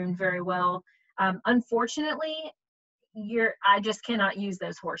really groomed very well. Unfortunately, I just cannot use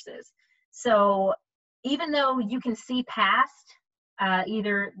those horses. So even though you can see past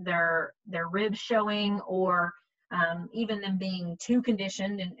either their ribs showing, or even them being too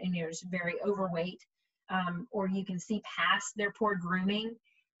conditioned and you know, just very overweight, or you can see past their poor grooming,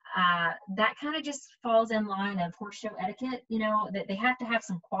 that kind of just falls in line of horse show etiquette, you know, that they have to have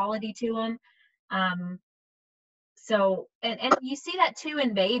some quality to them. So, and you see that too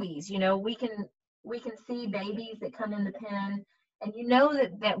in babies. You know, we can see babies that come in the pen, and you know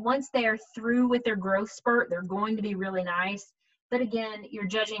that once they're through with their growth spurt, they're going to be really nice. But again, you're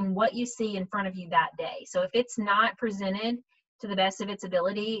judging what you see in front of you that day. So if it's not presented to the best of its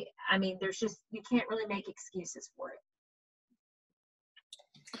ability, I mean, you can't really make excuses for it.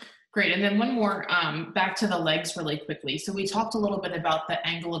 Great. And then one more, back to the legs really quickly. So we talked a little bit about the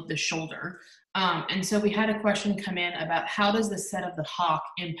angle of the shoulder. And so we had a question come in about how does the set of the hock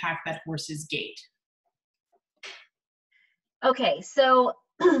impact that horse's gait? Okay, so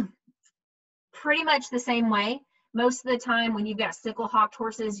pretty much the same way. Most of the time when you've got sickle hocked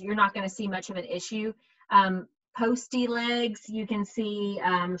horses, you're not going to see much of an issue. Posty legs, you can see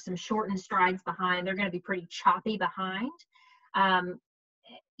some shortened strides behind. They're going to be pretty choppy behind.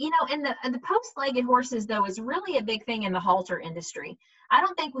 You know, and the post-legged horses, though, is really a big thing in the halter industry. I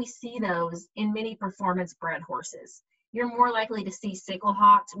don't think we see those in many performance-bred horses. You're more likely to see sickle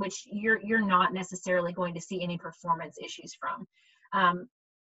hocked, which you're not necessarily going to see any performance issues from.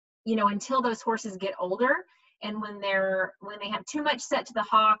 You know, until those horses get older, and when they have too much set to the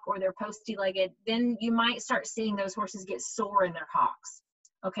hock or they're posty-legged, then you might start seeing those horses get sore in their hocks.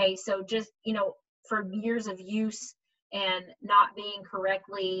 Okay, so just, you know, for years of use and not being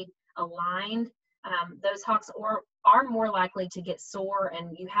correctly aligned, those hocks are more likely to get sore,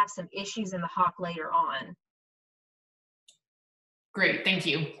 and you have some issues in the hock later on. Great, thank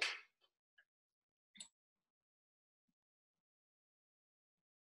you.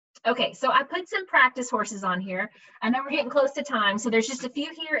 Okay, so I put some practice horses on here. I know we're getting close to time, so there's just a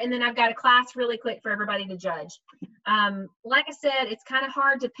few here, and then I've got a class really quick for everybody to judge. Like I said, it's kind of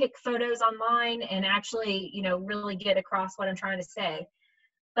hard to pick photos online and actually, you know, really get across what I'm trying to say.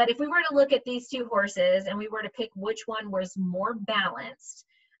 But if we were to look at these two horses and we were to pick which one was more balanced,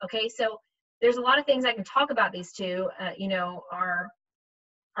 okay, so there's a lot of things I can talk about these two. You know, our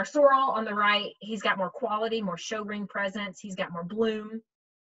sorrel on the right, he's got more quality, more show ring presence, he's got more bloom.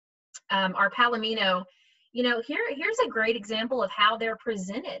 Our Palomino, you know, here's a great example of how they're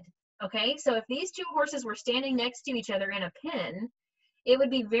presented. Okay, so if these two horses were standing next to each other in a pen, it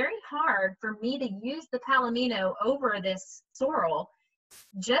would be very hard for me to use the Palomino over this sorrel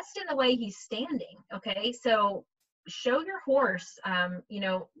just in the way he's standing. Okay, so show your horse, you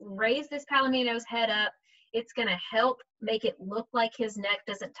know, raise this Palomino's head up. It's going to help make it look like his neck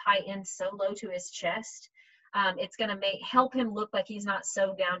doesn't tie in so low to his chest. It's going to help him look like he's not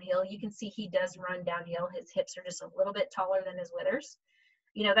so downhill. You can see he does run downhill. His hips are just a little bit taller than his withers.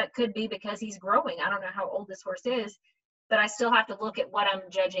 You know, that could be because he's growing. I don't know how old this horse is, but I still have to look at what I'm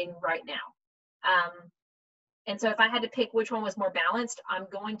judging right now. And so if I had to pick which one was more balanced, I'm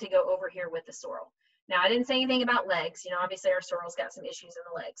going to go over here with the sorrel. Now, I didn't say anything about legs. You know, obviously our sorrel's got some issues in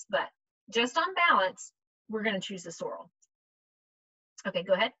the legs, but just on balance, we're going to choose the sorrel. Okay,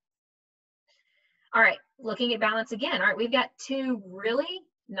 go ahead. All right, looking at balance again. All right, we've got two really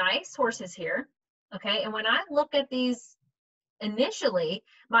nice horses here. Okay, and when I look at these initially,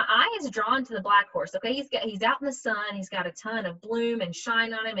 my eye is drawn to the black horse. Okay, he's out in the sun, he's got a ton of bloom and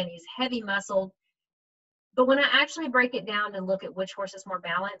shine on him, and he's heavy muscled. But when I actually break it down and look at which horse is more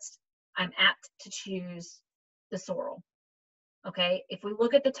balanced, I'm apt to choose the sorrel. Okay, if we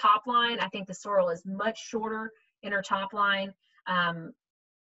look at the top line, I think the sorrel is much shorter in her top line.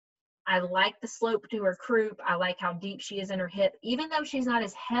 I like the slope to her croup. I like how deep she is in her hip. Even though she's not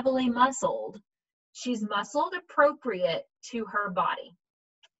as heavily muscled, she's muscled appropriate to her body.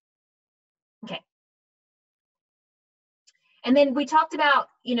 Okay. And then we talked about,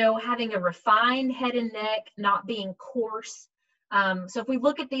 you know, having a refined head and neck, not being coarse. So if we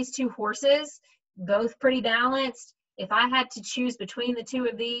look at these two horses, both pretty balanced, if I had to choose between the two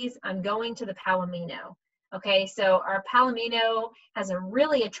of these, I'm going to the Palomino. Okay, so our Palomino has a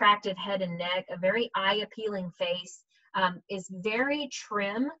really attractive head and neck, a very eye-appealing face, is very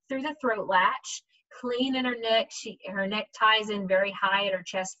trim through the throat latch, clean in her neck. Her neck ties in very high at her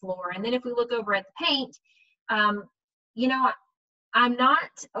chest floor. And then if we look over at the paint, you know, I'm not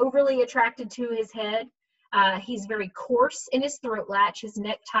overly attracted to his head. He's very coarse in his throat latch. His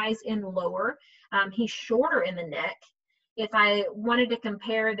neck ties in lower. He's shorter in the neck. If I wanted to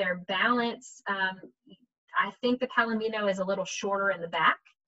compare their balance, I think the Palomino is a little shorter in the back,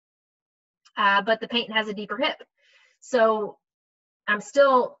 but the paint has a deeper hip. So I'm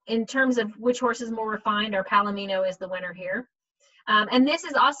still, in terms of which horse is more refined, our Palomino is the winner here. And this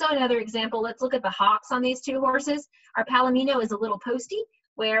is also another example. Let's look at the hocks on these two horses. Our Palomino is a little posty,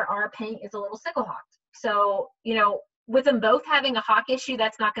 where our paint is a little sickle hocked. So, you know, with them both having a hock issue,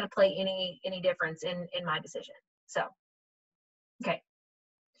 that's not going to play any difference in my decision. So, okay.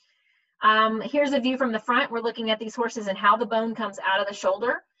 Here's a view from the front. We're looking at these horses and how the bone comes out of the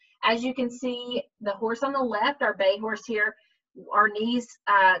shoulder. As you can see, the horse on the left, our bay horse here, our knees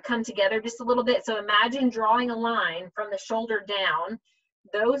come together just a little bit. So imagine drawing a line from the shoulder down.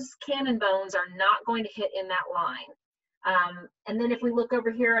 Those cannon bones are not going to hit in that line. And then if we look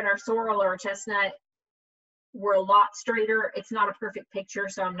over here at our sorrel or chestnut, we're a lot straighter. It's not a perfect picture,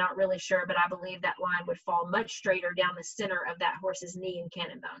 so I'm not really sure, but I believe that line would fall much straighter down the center of that horse's knee and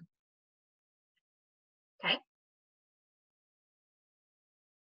cannon bone. Okay.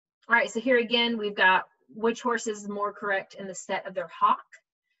 All right, so here again, we've got which horse is more correct in the set of their hock.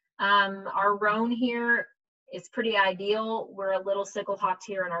 Our roan here is pretty ideal. We're a little sickle hocked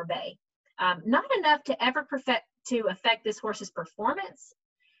here in our bay. Not enough to ever affect this horse's performance,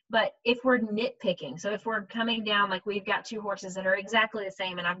 but if we're nitpicking, so if we're coming down like we've got two horses that are exactly the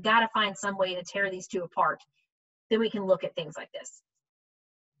same and I've got to find some way to tear these two apart, then we can look at things like this.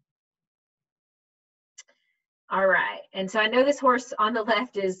 All right, and so I know this horse on the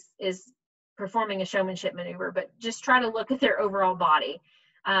left is performing a showmanship maneuver, but just try to look at their overall body.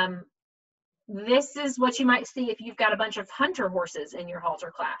 This is what you might see if you've got a bunch of hunter horses in your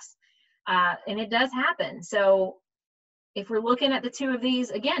halter class, and it does happen. So if we're looking at the two of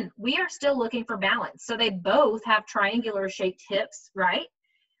these, again, we are still looking for balance. So they both have triangular shaped hips, right?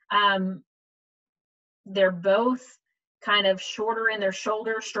 They're both kind of shorter in their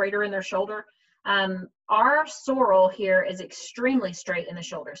shoulder, straighter in their shoulder. Our sorrel here is extremely straight in the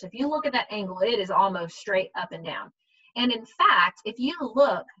shoulder. So if you look at that angle, it is almost straight up and down. And in fact, if you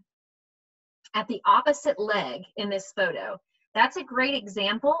look at the opposite leg in this photo, that's a great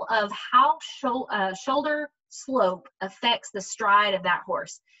example of how shoulder slope affects the stride of that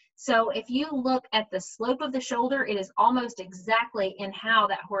horse. So if you look at the slope of the shoulder, it is almost exactly in how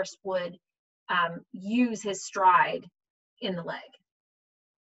that horse would use his stride in the leg.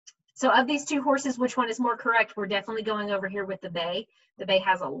 So of these two horses, which one is more correct? We're definitely going over here with the bay. The bay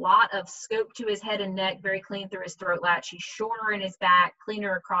has a lot of scope to his head and neck, very clean through his throat latch. He's shorter in his back,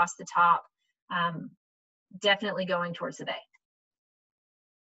 cleaner across the top. Definitely going towards the bay.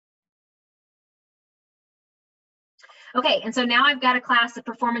 Okay, and so now I've got a class of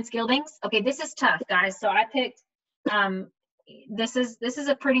performance geldings. Okay, this is tough, guys. So I picked, this is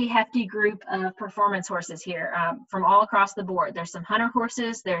a pretty hefty group of performance horses here from all across the board. There's some hunter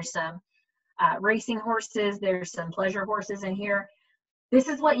horses, there's some racing horses, there's some pleasure horses in here. This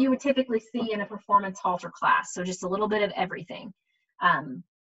is what you would typically see in a performance halter class. So just a little bit of everything.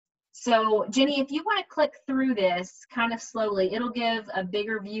 So Jenny, if you want to click through this kind of slowly, it'll give a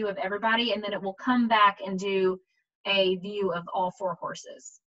bigger view of everybody, and then it will come back and do a view of all four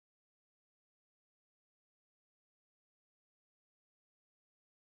horses.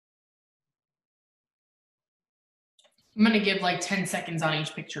 I'm going to give like 10 seconds on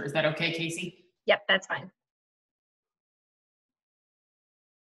each picture. Is that okay, Casey? Yep, that's fine.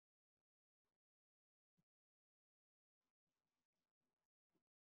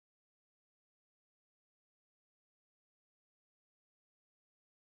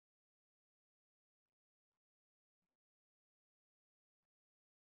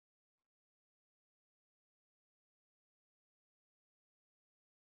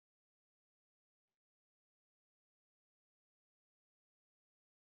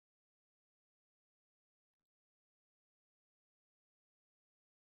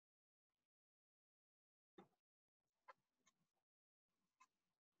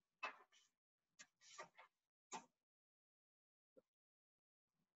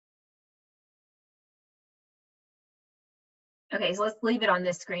 Okay, so let's leave it on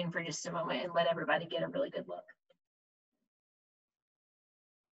this screen for just a moment and let everybody get a really good look.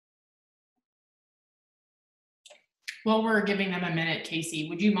 While we're giving them a minute, Casey,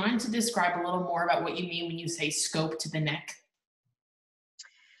 would you mind to describe a little more about what you mean when you say scope to the neck?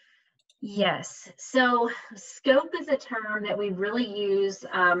 Yes, so scope is a term that we really use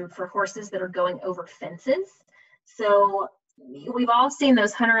for horses that are going over fences. So we've all seen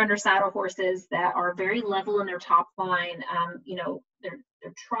those hunter under saddle horses that are very level in their top line. You know,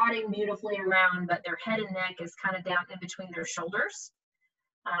 they're trotting beautifully around, but their head and neck is kind of down in between their shoulders.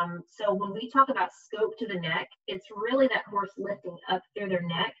 So when we talk about scope to the neck, it's really that horse lifting up through their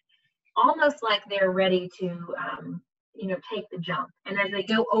neck, almost like they're ready to, you know, take the jump. And as they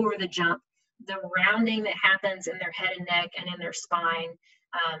go over the jump, the rounding that happens in their head and neck and in their spine,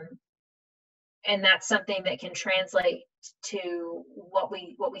 and that's something that can translate to what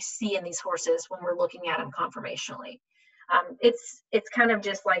we see in these horses when we're looking at them conformationally. It's kind of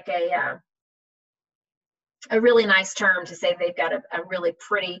just like a really nice term to say they've got a really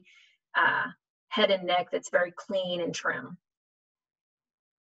pretty head and neck that's very clean and trim.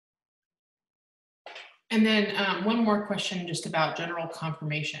 And then one more question just about general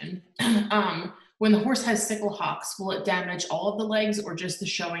conformation. When the horse has sickle hocks, will it damage all of the legs or just the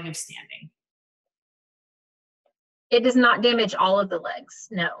showing of standing? It does not damage all of the legs,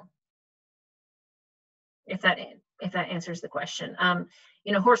 no. If that answers the question.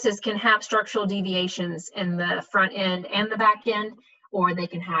 You know, horses can have structural deviations in the front end and the back end, or they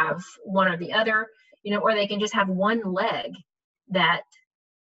can have one or the other, you know, or they can just have one leg that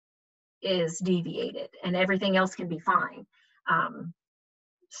is deviated and everything else can be fine.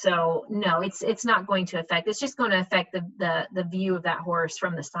 So no, it's not going to affect, it's just going to affect the view of that horse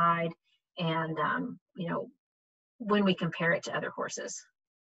from the side, and you know, when we compare it to other horses.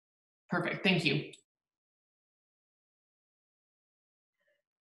 Perfect, thank you.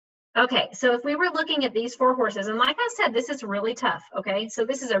 Okay, so if we were looking at these 4 horses, and like I said, this is really tough, okay? So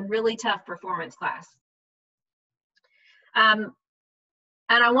this is a really tough performance class. And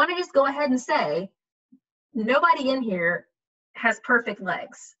I want to just go ahead and say, nobody in here has perfect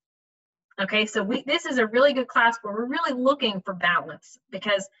legs. Okay, so this is a really good class where we're really looking for balance,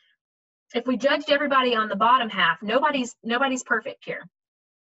 because if we judged everybody on the bottom half, nobody's perfect here.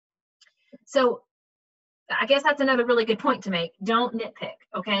 So I guess that's another really good point to make. Don't nitpick,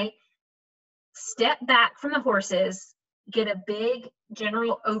 okay? Step back from the horses, get a big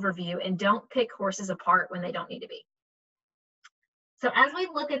general overview, and don't pick horses apart when they don't need to be. So as we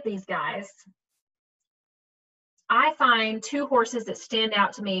look at these guys, I find 2 horses that stand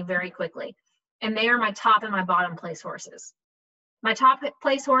out to me very quickly, and they are my top and my bottom place horses. My top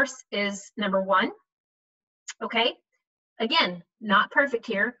place horse is number 1, okay? Again, not perfect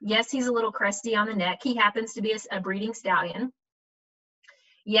here. Yes, he's a little crusty on the neck. He happens to be a breeding stallion.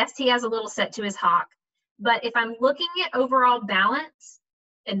 Yes, he has a little set to his hock. But if I'm looking at overall balance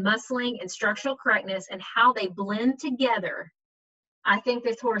and muscling and structural correctness and how they blend together, I think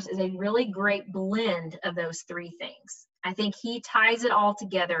this horse is a really great blend of those 3 things. I think he ties it all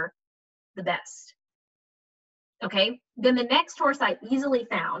together the best. Okay, then the next horse I easily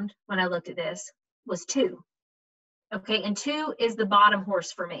found when I looked at this was 2. Okay, and 2 is the bottom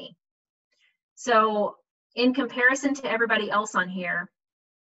horse for me. So in comparison to everybody else on here,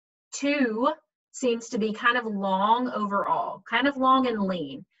 2 seems to be kind of long overall, kind of long and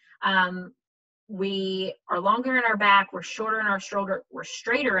lean. We are longer in our back, we're shorter in our shoulder, we're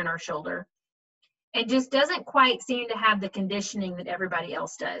straighter in our shoulder. It just doesn't quite seem to have the conditioning that everybody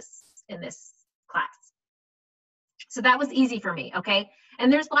else does in this class. So that was easy for me, okay?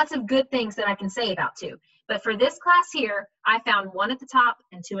 And there's lots of good things that I can say about 2. But for this class here, I found 1 at the top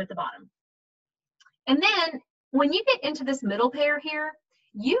and 2 at the bottom. And then when you get into this middle pair here,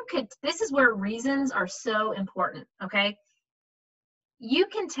 this is where reasons are so important, okay? You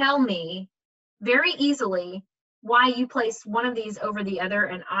can tell me very easily why you place one of these over the other,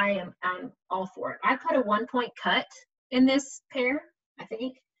 and I'm all for it. I put a 1-point cut in this pair, I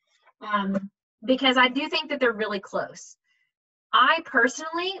think, because I do think that they're really close. I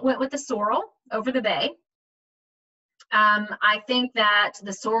personally went with the sorrel over the bay. I think that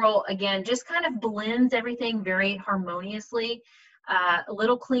the sorrel, again, just kind of blends everything very harmoniously, a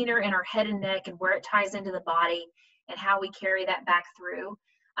little cleaner in our head and neck and where it ties into the body and how we carry that back through.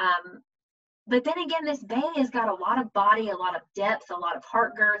 But then again, this bay has got a lot of body, a lot of depth, a lot of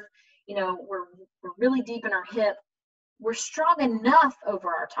heart girth. You know, we're really deep in our hip. We're strong enough over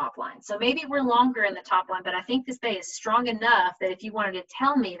our top line. So maybe we're longer in the top line, but I think this bay is strong enough that if you wanted to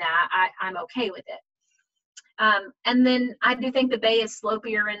tell me that, I'm okay with it. And then I do think the bay is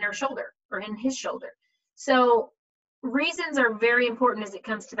slopier in her shoulder, or in his shoulder. So reasons are very important as it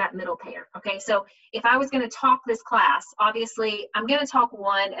comes to that middle pair. Okay, so if I was going to talk this class, obviously I'm going to talk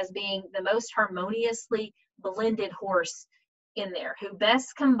 1 as being the most harmoniously blended horse in there, who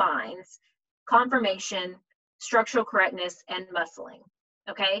best combines conformation, structural correctness, and muscling.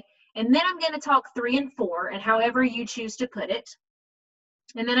 Okay, and then I'm going to talk 3 and 4, and however you choose to put it.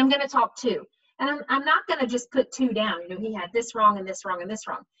 And then I'm going to talk 2. And I'm not going to just put 2 down. You know, he had this wrong and this wrong and this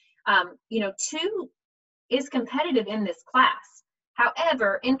wrong. You know, 2 is competitive in this class.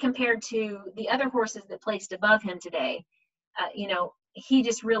 However, in compared to the other horses that placed above him today, you know, he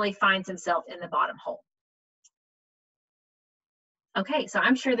just really finds himself in the bottom hole. Okay, so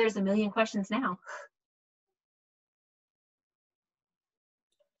I'm sure there's a million questions now.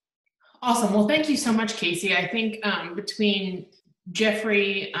 Awesome. Well, thank you so much, Casey. I think between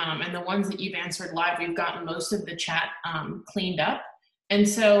Jeffrey and the ones that you've answered live, we've gotten most of the chat cleaned up. And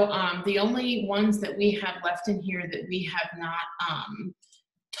so the only ones that we have left in here that we have not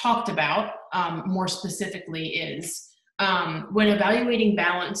talked about more specifically is when evaluating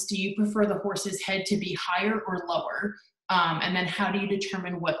balance, do you prefer the horse's head to be higher or lower? And then how do you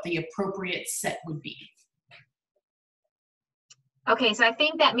determine what the appropriate set would be? Okay, so I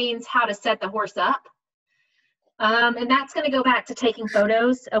think that means how to set the horse up. And that's going to go back to taking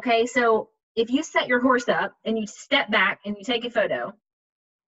photos. Okay, so if you set your horse up and you step back and you take a photo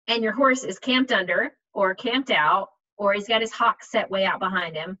and your horse is camped under or camped out, or he's got his hock set way out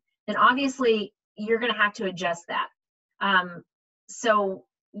behind him, then obviously you're going to have to adjust that. So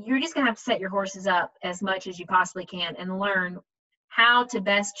you're just going to have to set your horses up as much as you possibly can and learn how to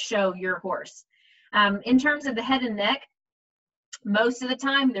best show your horse. In terms of the head and neck, most of the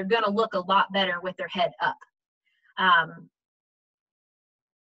time they're going to look a lot better with their head up.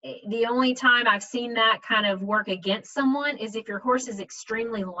 The only time I've seen that kind of work against someone is if your horse is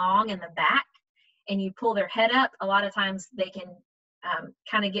extremely long in the back and you pull their head up. A lot of times they can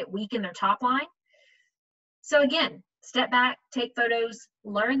kind of get weak in their top line. So again, step back, take photos,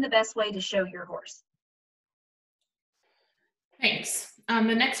 learn the best way to show your horse. Thanks. The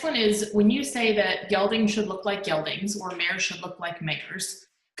next one is, when you say that geldings should look like geldings or mares should look like mares,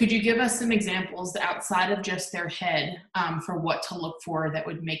 could you give us some examples outside of just their head for what to look for that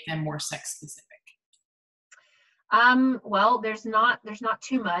would make them more sex specific? Well, there's not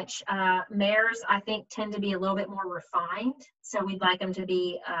too much. Mares, I think, tend to be a little bit more refined. So we'd like them to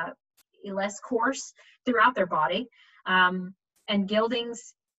be less coarse throughout their body. And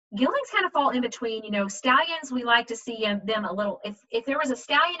geldings kind of fall in between. You know, stallions, we like to see them a little, if there was a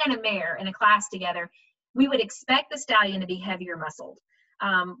stallion and a mare in a class together, we would expect the stallion to be heavier muscled.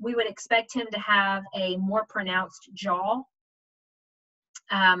 We would expect him to have a more pronounced jaw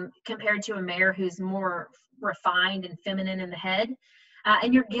compared to a mare who's more refined and feminine in the head.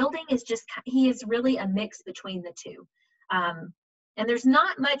 And your gelding is just, he is really a mix between the two. And there's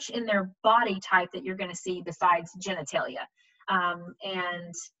not much in their body type that you're going to see besides genitalia.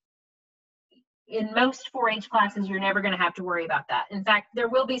 And in most 4-H classes, you're never going to have to worry about that. In fact, there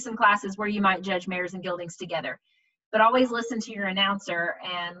will be some classes where you might judge mares and geldings together. But always listen to your announcer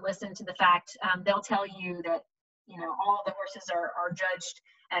and listen to the fact they'll tell you that, you know, all of the horses are judged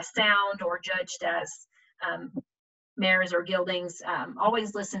as sound or judged as mares or geldings.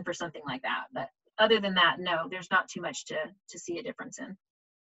 Always listen for something like that. But other than that, no, there's not too much to see a difference in.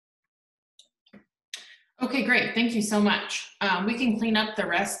 Okay, great. Thank you so much. We can clean up the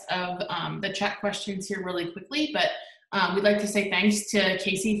rest of the chat questions here really quickly, but we'd like to say thanks to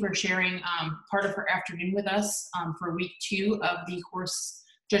Casey for sharing part of her afternoon with us for week 2 of the Horse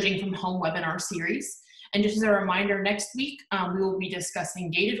Judging from Home webinar series. And just as a reminder, next week we will be discussing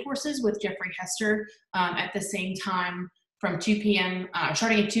gaited horses with Jeffrey Hester at the same time from 2 p.m.,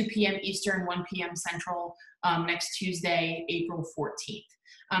 starting at 2 p.m. Eastern, 1 p.m. Central, next Tuesday, April 14th.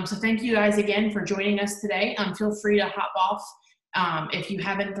 So thank you guys again for joining us today. Feel free to hop off if you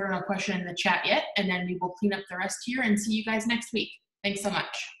haven't thrown a question in the chat yet, and then we will clean up the rest here and see you guys next week. Thanks so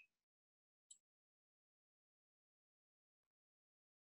much.